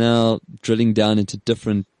is now drilling down into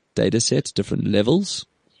different data sets, different levels.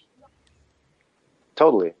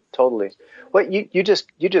 Totally. Well, you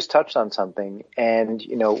just touched on something, and,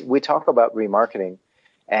 we talk about remarketing,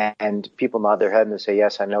 and people nod their head and they say,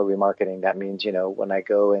 yes, I know remarketing. That means, when I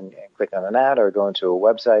go and click on an ad or go into a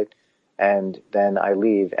website, and then I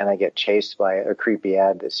leave and I get chased by a creepy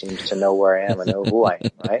ad that seems to know where I am and know who I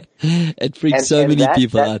am, right? It freaks so many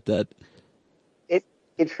people out that.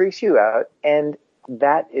 It freaks you out, and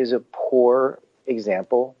that is a poor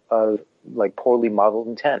example of poorly modeled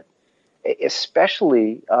intent.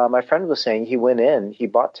 Especially, my friend was saying he went in, he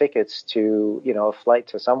bought tickets to, a flight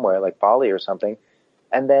to somewhere like Bali or something,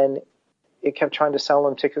 and then it kept trying to sell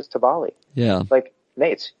him tickets to Bali. Yeah.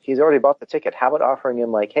 Mates, he's already bought the ticket. How about offering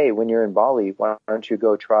him hey, when you're in Bali, why don't you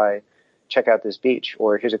go check out this beach,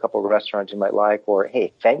 or here's a couple of restaurants you might like, or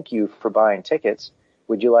hey, thank you for buying tickets.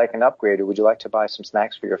 Would you like an upgrade, or would you like to buy some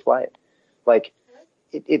snacks for your flight?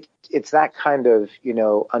 It's that kind of,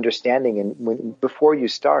 understanding. And before you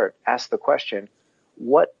start, ask the question,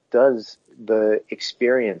 what does the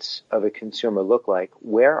experience of a consumer look like?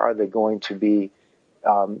 Where are they going to be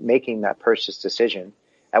making that purchase decision?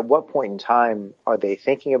 At what point in time are they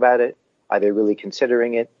thinking about it? Are they really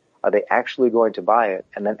considering it? Are they actually going to buy it?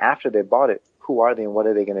 And then after they bought it, who are they and what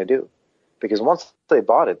are they going to do? Because once they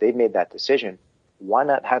bought it, they've made that decision. Why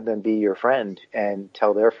not have them be your friend and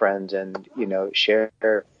tell their friends and, share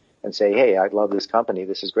and say, hey, I love this company.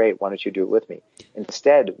 This is great. Why don't you do it with me?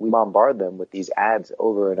 Instead, we bombard them with these ads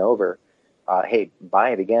over and over. Hey,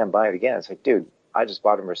 buy it again, buy it again. It's dude, I just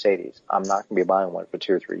bought a Mercedes. I'm not going to be buying one for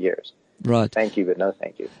 2 or 3 years. Right. Thank you, but no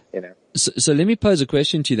thank you, you know. So let me pose a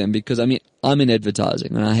question to you then, because I mean, I'm in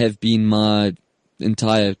advertising and I have been my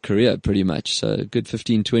entire career pretty much. So a good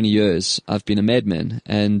 15, 20 years, I've been a madman.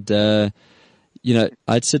 And, you know,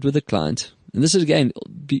 I'd sit with a client, and this is again,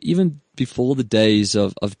 even before the days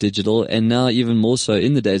of digital, and now even more so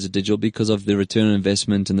in the days of digital because of the return on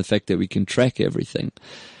investment and the fact that we can track everything.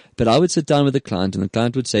 But I would sit down with a client and the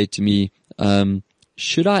client would say to me,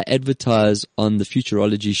 should I advertise on the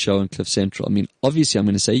Futurology show on Cliff Central? I mean, obviously I'm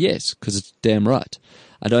going to say yes, because it's damn right.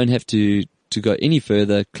 I don't have to go any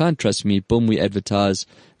further. Client trusts me. Boom, we advertise.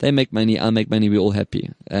 They make money. I make money. We're all happy.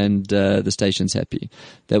 And the station's happy.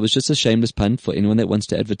 That was just a shameless pun for anyone that wants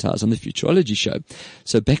to advertise on the Futurology show.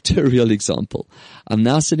 So back to a real example. I'm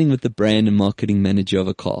now sitting with the brand and marketing manager of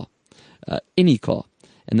a car, any car.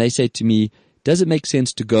 And they say to me, does it make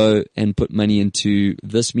sense to go and put money into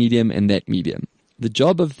this medium and that medium? The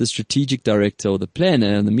job of the strategic director or the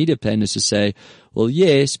planner and the media planner is to say, well,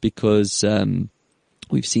 yes, because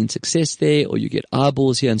we've seen success there, or you get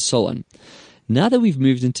eyeballs here, and so on. Now that we've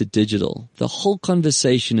moved into digital, the whole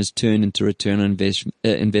conversation has turned into return on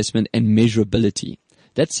investment and measurability.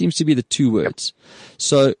 That seems to be the two words.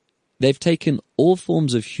 So they've taken all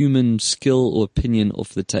forms of human skill or opinion off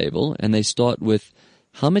the table, and they start with,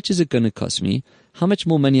 how much is it going to cost me? How much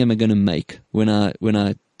more money am I going to make when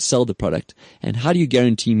I sell the product? And how do you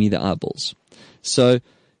guarantee me the eyeballs? So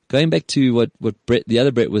going back to what the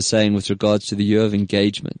other Brett was saying with regards to the year of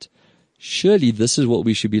engagement, surely this is what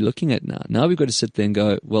we should be looking at now. Now we've got to sit there and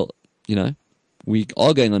go, well, you know, we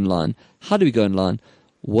are going online. How do we go online?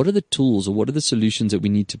 What are the tools or what are the solutions that we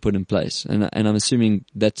need to put in place? And I'm assuming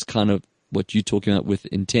that's kind of what you're talking about with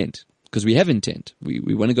intent, because we have intent. We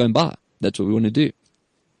want to go and buy. That's what we want to do.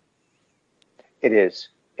 It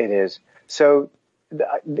is. So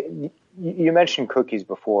you mentioned cookies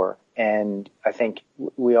before, and I think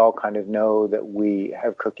we all kind of know that we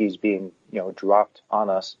have cookies being, dropped on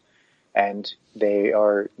us, and they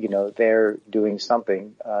are, they're doing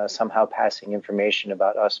something, somehow passing information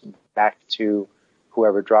about us back to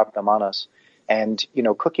whoever dropped them on us. And,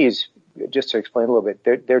 cookies, just to explain a little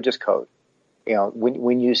bit, they're just code.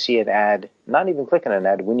 When you see an ad, not even clicking an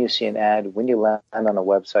ad, when you see an ad, when you land on a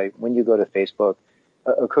website, when you go to Facebook,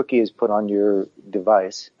 a cookie is put on your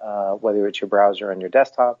device, whether it's your browser on your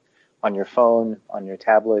desktop, on your phone, on your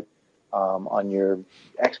tablet, on your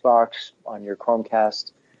Xbox, on your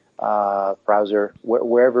Chromecast browser,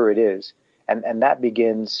 wherever it is. And that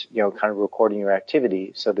begins, kind of recording your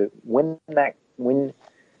activity so that when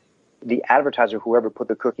the advertiser, whoever put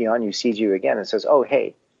the cookie on you, sees you again and says, oh,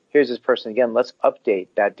 hey, here's this person again, let's update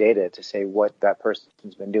that data to say what that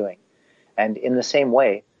person's been doing. And in the same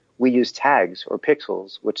way, we use tags or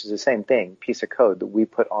pixels, which is the same thing, piece of code that we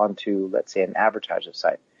put onto, let's say, an advertiser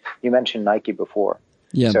site. You mentioned Nike before.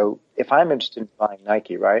 Yeah. So if I'm interested in buying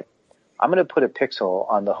Nike, right, I'm going to put a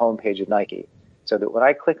pixel on the homepage of Nike so that when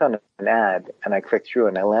I click on an ad and I click through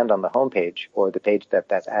and I land on the homepage or the page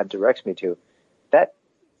that ad directs me to, that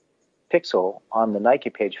pixel on the Nike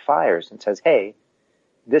page fires and says, hey,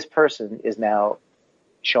 this person is now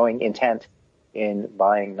showing intent in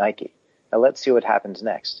buying Nike. Now let's see what happens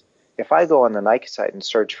next. If I go on the Nike site and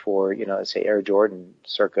search for, let's say Air Jordan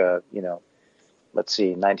circa, let's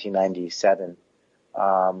see, 1997,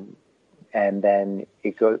 and then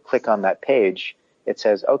you click on that page, it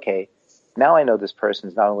says, okay, now I know this person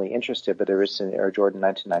is not only interested, but they're interested in Air Jordan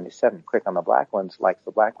 1997. Click on the black ones, like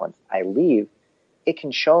the black ones. I leave. It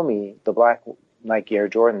can show me the black Nike Air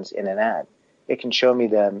Jordans in an ad. It can show me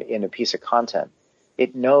them in a piece of content.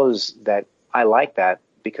 It knows that I like that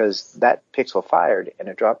because that pixel fired and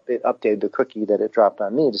it updated the cookie that it dropped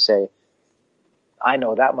on me to say, I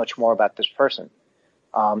know that much more about this person.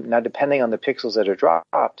 Now, depending on the pixels that are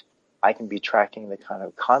dropped, I can be tracking the kind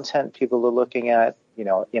of content people are looking at.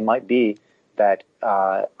 It might be that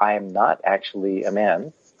I am not actually a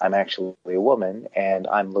man. I'm actually a woman, and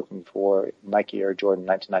I'm looking for Nike Air Jordan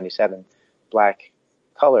 1997 black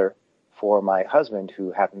color for my husband,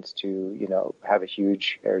 who happens to, have a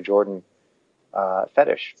huge Air Jordan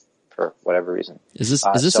fetish for whatever reason. Is this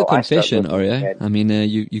a confession, Aria? I mean,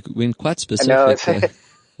 you went quite specific. No,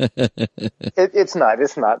 it's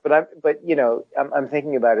not. But I'm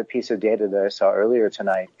thinking about a piece of data that I saw earlier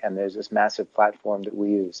tonight, and there's this massive platform that we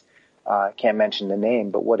use. Can't mention the name,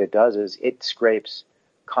 but what it does is it scrapes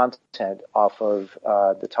content off of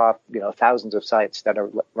the top, thousands of sites that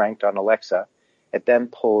are ranked on Alexa. It then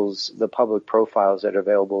pulls the public profiles that are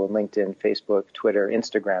available in LinkedIn, Facebook, Twitter,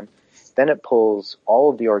 Instagram. Then it pulls all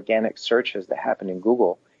of the organic searches that happen in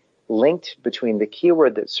Google, linked between the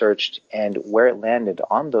keyword that's searched and where it landed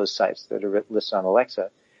on those sites that are listed on Alexa,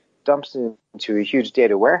 dumps it into a huge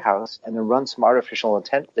data warehouse, and then runs some artificial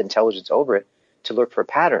intelligence over it to look for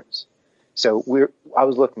patterns. So I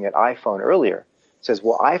was looking at iPhone earlier. It says,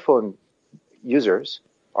 well, iPhone users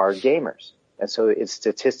are gamers. And so it's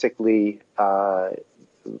statistically, what's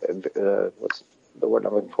the word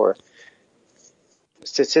I'm looking for?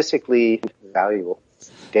 Statistically valuable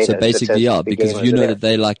data. So basically, yeah, because if you know that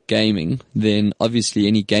they like gaming, then obviously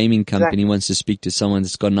any gaming company wants to speak to someone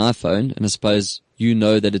that's got an iPhone, and I suppose you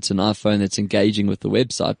know that it's an iPhone that's engaging with the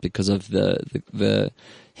website because of the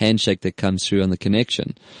handshake that comes through on the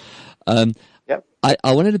connection. Yep.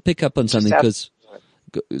 I wanted to pick up on something because,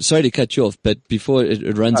 sorry to cut you off, but before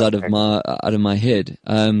it runs out of my head,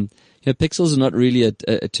 pixels are not really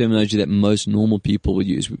a terminology that most normal people would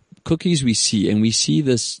use. Cookies we see, and we see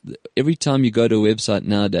this every time you go to a website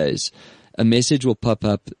nowadays, a message will pop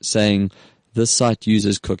up saying, this site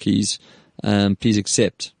uses cookies, please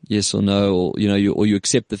accept, yes or no, or, you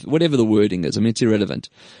accept whatever the wording is. I mean, it's irrelevant.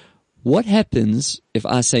 What happens if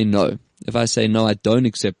I say no? If I say, no, I don't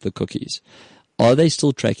accept the cookies, are they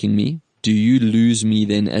still tracking me? Do you lose me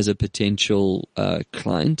then as a potential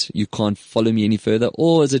client? You can't follow me any further?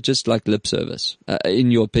 Or is it just like lip service,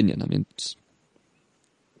 in your opinion? I mean,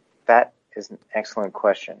 that is an excellent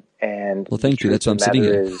question. And well, thank you. That's why I'm sitting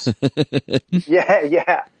here.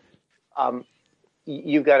 Yeah.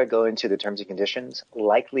 You've got to go into the terms and conditions.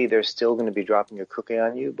 Likely they're still going to be dropping a cookie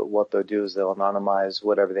on you, but what they'll do is they'll anonymize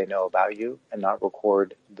whatever they know about you and not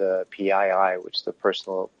record the PII, which is the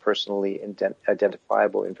personally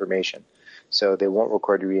identifiable information. So they won't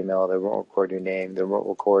record your email, they won't record your name, they won't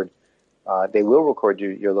record, they will record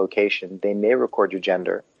your location, they may record your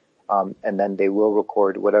gender, and then they will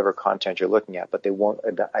record whatever content you're looking at, but they won't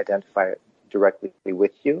identify it directly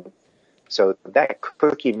with you. So that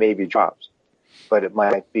cookie may be dropped, but it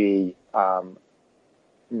might be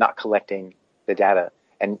not collecting the data.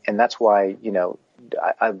 And that's why,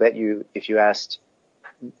 I bet you if you asked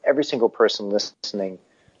every single person listening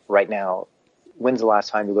right now, when's the last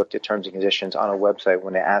time you looked at terms and conditions on a website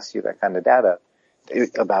when it asks you that kind of data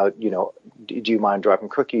about, do you mind dropping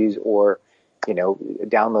cookies or,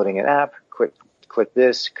 downloading an app, click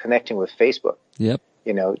this, connecting with Facebook. Yep.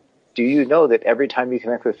 Do you know that every time you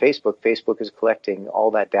connect with Facebook, Facebook is collecting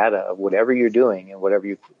all that data of whatever you're doing and whatever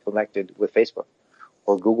you connected with Facebook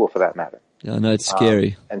or Google for that matter? Yeah, I know it's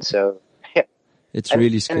scary. And so, yeah. It's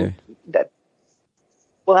really scary.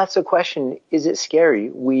 Well, that's the question. Is it scary?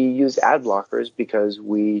 We use ad blockers because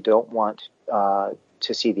we don't want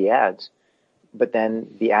to see the ads, but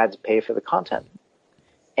then the ads pay for the content.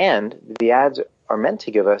 And the ads are meant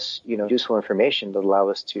to give us, useful information that allow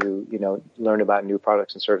us to, learn about new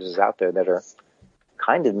products and services out there that are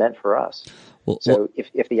kind of meant for us.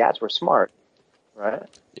 If the ads were smart, right?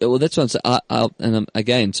 Yeah, well, that's what I'm saying.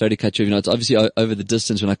 Again, sorry to cut you off. It's obviously over the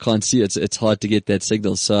distance when I can't see it. It's hard to get that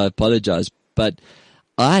signal, so I apologize. But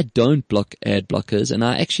I don't block ad blockers, and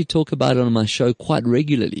I actually talk about it on my show quite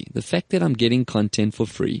regularly. The fact that I'm getting content for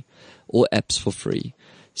free or apps for free,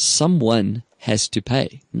 someone has to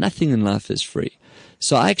pay. Nothing in life is free.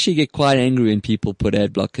 So I actually get quite angry when people put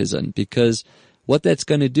ad blockers in, because what that's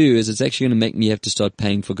going to do is it's actually going to make me have to start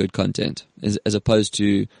paying for good content as opposed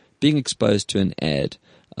to being exposed to an ad,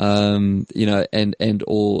 and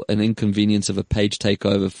or an inconvenience of a page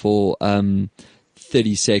takeover for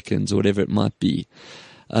 30 seconds or whatever it might be.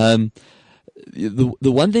 The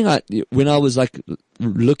one thing when I was like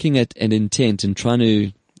looking at an intent and trying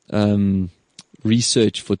to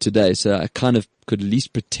research for today, so I kind of could at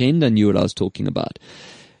least pretend I knew what I was talking about.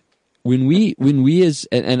 When we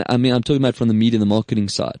and I mean, I'm talking about from the media and the marketing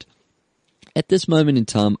side. At this moment in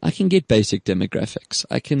time, I can get basic demographics.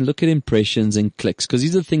 I can look at impressions and clicks, because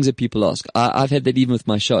these are the things that people ask. I've had that even with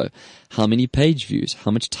my show. How many page views?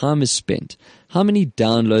 How much time is spent? How many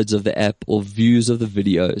downloads of the app or views of the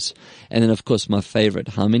videos? And then, of course, my favorite,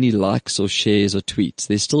 how many likes or shares or tweets?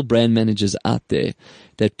 There's still brand managers out there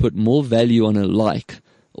that put more value on a like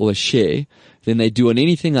or a share than they do on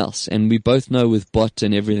anything else. And we both know with bot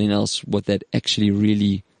and everything else what that actually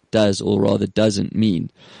really does, or rather doesn't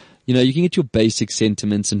mean. You can get your basic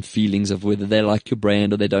sentiments and feelings of whether they like your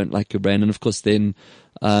brand or they don't like your brand. And of course then,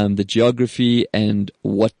 the geography and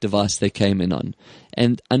what device they came in on.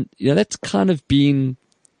 And that's kind of been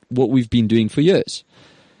what we've been doing for years.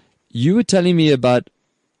 You were telling me about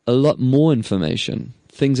a lot more information,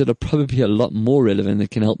 things that are probably a lot more relevant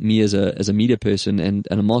that can help me as a media person and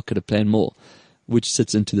a marketer plan more, which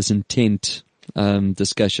sits into this intent,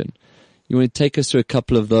 discussion. You want to take us through a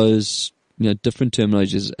couple of those, different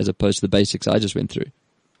terminologies as opposed to the basics I just went through?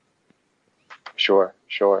 Sure.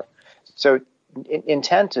 So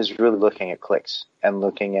intent is really looking at clicks and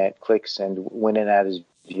when an ad is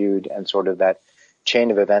viewed and sort of that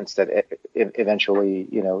chain of events that eventually,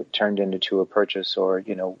 turned into a purchase or,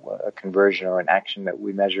 a conversion or an action that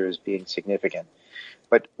we measure as being significant.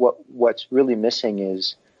 But what's really missing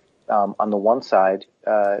is, on the one side,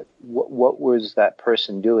 what was that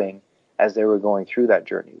person doing as they were going through that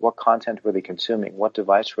journey? What content were they consuming? What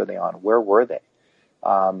device were they on? Where were they?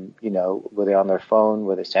 Were they on their phone?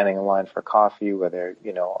 Were they standing in line for coffee? Were they,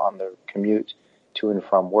 on their commute to and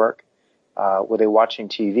from work? Were they watching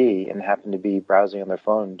TV and happened to be browsing on their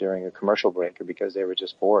phone during a commercial break or because they were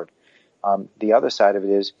just bored? The other side of it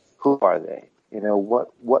is, who are they?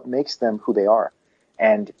 What makes them who they are?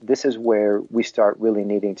 And this is where we start really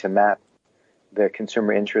needing to map the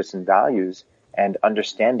consumer interests and values and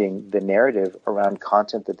understanding the narrative around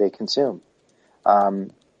content that they consume.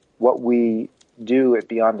 What we do at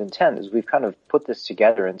Beyond Intent is we've kind of put this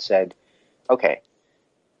together and said, okay,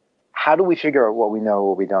 how do we figure out what we know,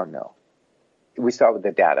 what we don't know? We start with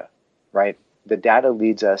the data, right? The data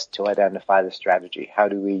leads us to identify the strategy. How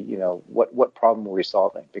do we, what problem are we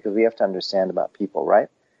solving? Because we have to understand about people, right?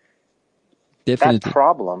 Definitely. That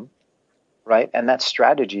problem, right, and that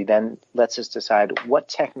strategy then lets us decide what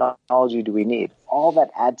technology do we need. All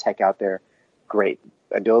that ad tech out there, great.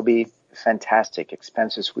 Adobe, fantastic.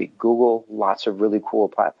 Expensive suite. Google, lots of really cool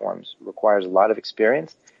platforms. Requires a lot of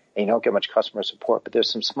experience, and you don't get much customer support. But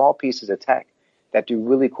there's some small pieces of tech that do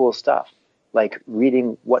really cool stuff, like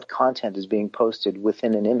reading what content is being posted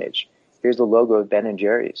within an image. Here's the logo of Ben &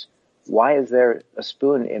 Jerry's. Why is there a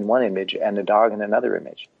spoon in one image and a dog in another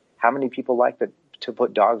image? How many people like to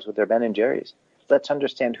put dogs with their Ben & Jerry's? Let's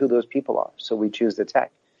understand who those people are. So we choose the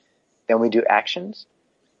tech. Then we do actions.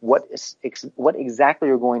 What exactly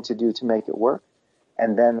are we going to do to make it work?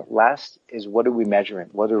 And then last is, what are we measuring?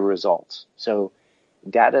 What are the results? So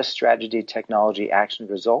data, strategy, technology, action,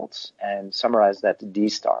 results, and summarize that to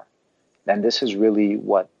D-STAR. And this is really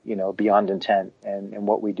what, Beyond Intent and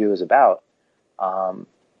what we do is about.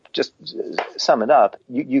 Just sum it up,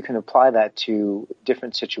 you can apply that to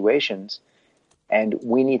different situations, and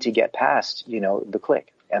we need to get past, the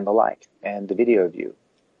click and the like and the video view.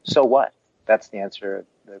 So what? That's the answer,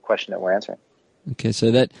 the question that we're answering. Okay,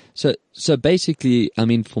 so basically, I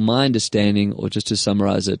mean, for my understanding, or just to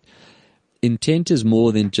summarize it, intent is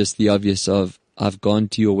more than just the obvious of, I've gone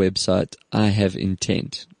to your website, I have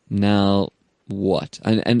intent. Now what?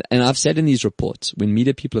 And I've said in these reports, when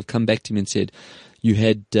media people have come back to me and said, you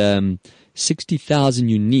had 60,000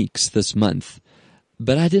 uniques this month,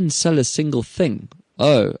 but I didn't sell a single thing.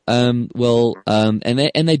 Oh, and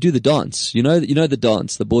they do the dance. You know the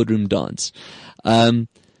dance, the boardroom dance.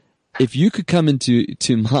 If you could come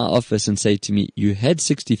into my office and say to me, you had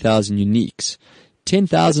 60,000 uniques,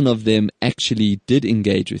 10,000 of them actually did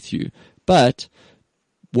engage with you, but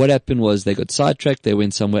what happened was they got sidetracked, they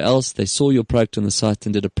went somewhere else, they saw your product on the site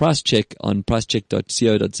and did a price check on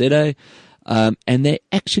pricecheck.co.za. And they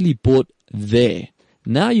actually bought there.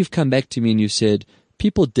 Now you've come back to me and you've said,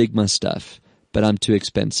 people dig my stuff, but I'm too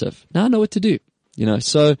expensive. Now I know what to do.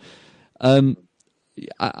 So,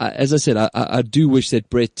 as I said, I do wish that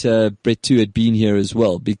Brett too had been here as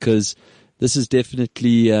well, because this is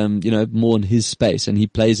definitely, more in his space, and he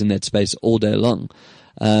plays in that space all day long.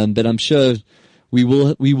 But I'm sure we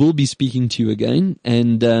will be speaking to you again,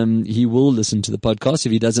 and, he will listen to the podcast.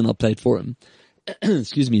 If he doesn't, I'll play it for him.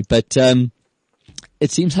 Excuse me, but it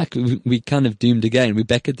seems like we kind of doomed again. We're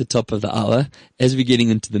back at the top of the hour as we're getting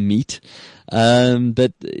into the meat.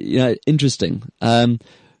 But interesting.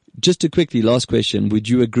 Just to quickly, last question: would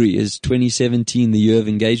you agree? Is 2017 the year of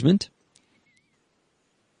engagement?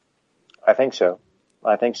 I think so,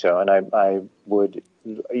 and I would.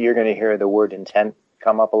 You're going to hear the word intent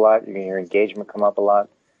come up a lot. You're going to hear engagement come up a lot,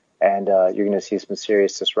 and you're going to see some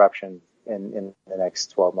serious disruption in the next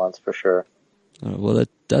 12 months for sure. Well, that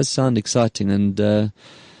does sound exciting, and I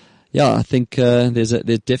think there's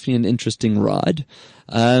definitely an interesting ride.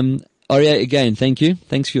 Aria, again, thank you.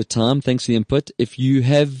 Thanks for your time. Thanks for the input. If you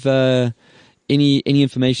have any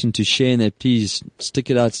information to share in that, please stick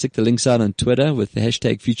the links out on Twitter with the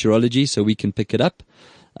hashtag Futurology so we can pick it up.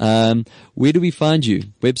 Where do we find you?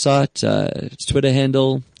 Website, Twitter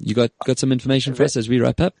handle? You got some information for us as we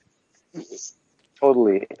wrap up?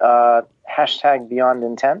 Totally. Hashtag Beyond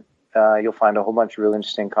Intent. You'll find a whole bunch of really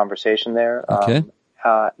interesting conversation there. Okay.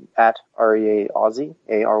 At REA Aussie,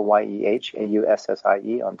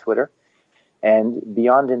 ARYEHAUSSIE on Twitter, and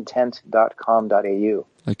beyondintent.com.au.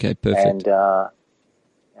 Okay, perfect. And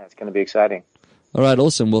it's going to be exciting. All right,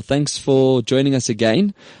 awesome. Well, thanks for joining us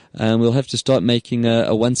again. We'll have to start making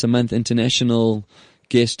a once a month international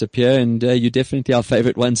guest appear, and you're definitely our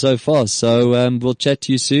favorite one so far. So we'll chat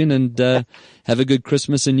to you soon, and have a good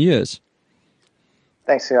Christmas and New Year's.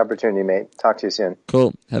 Thanks for the opportunity, mate. Talk to you soon.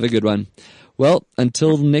 Cool. Have a good one. Well,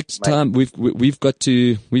 until next time, we've got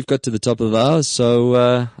to the top of the hour.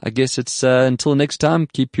 So I guess it's until next time.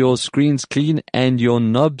 Keep your screens clean and your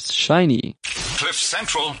knobs shiny.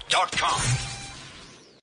 CliffCentral.com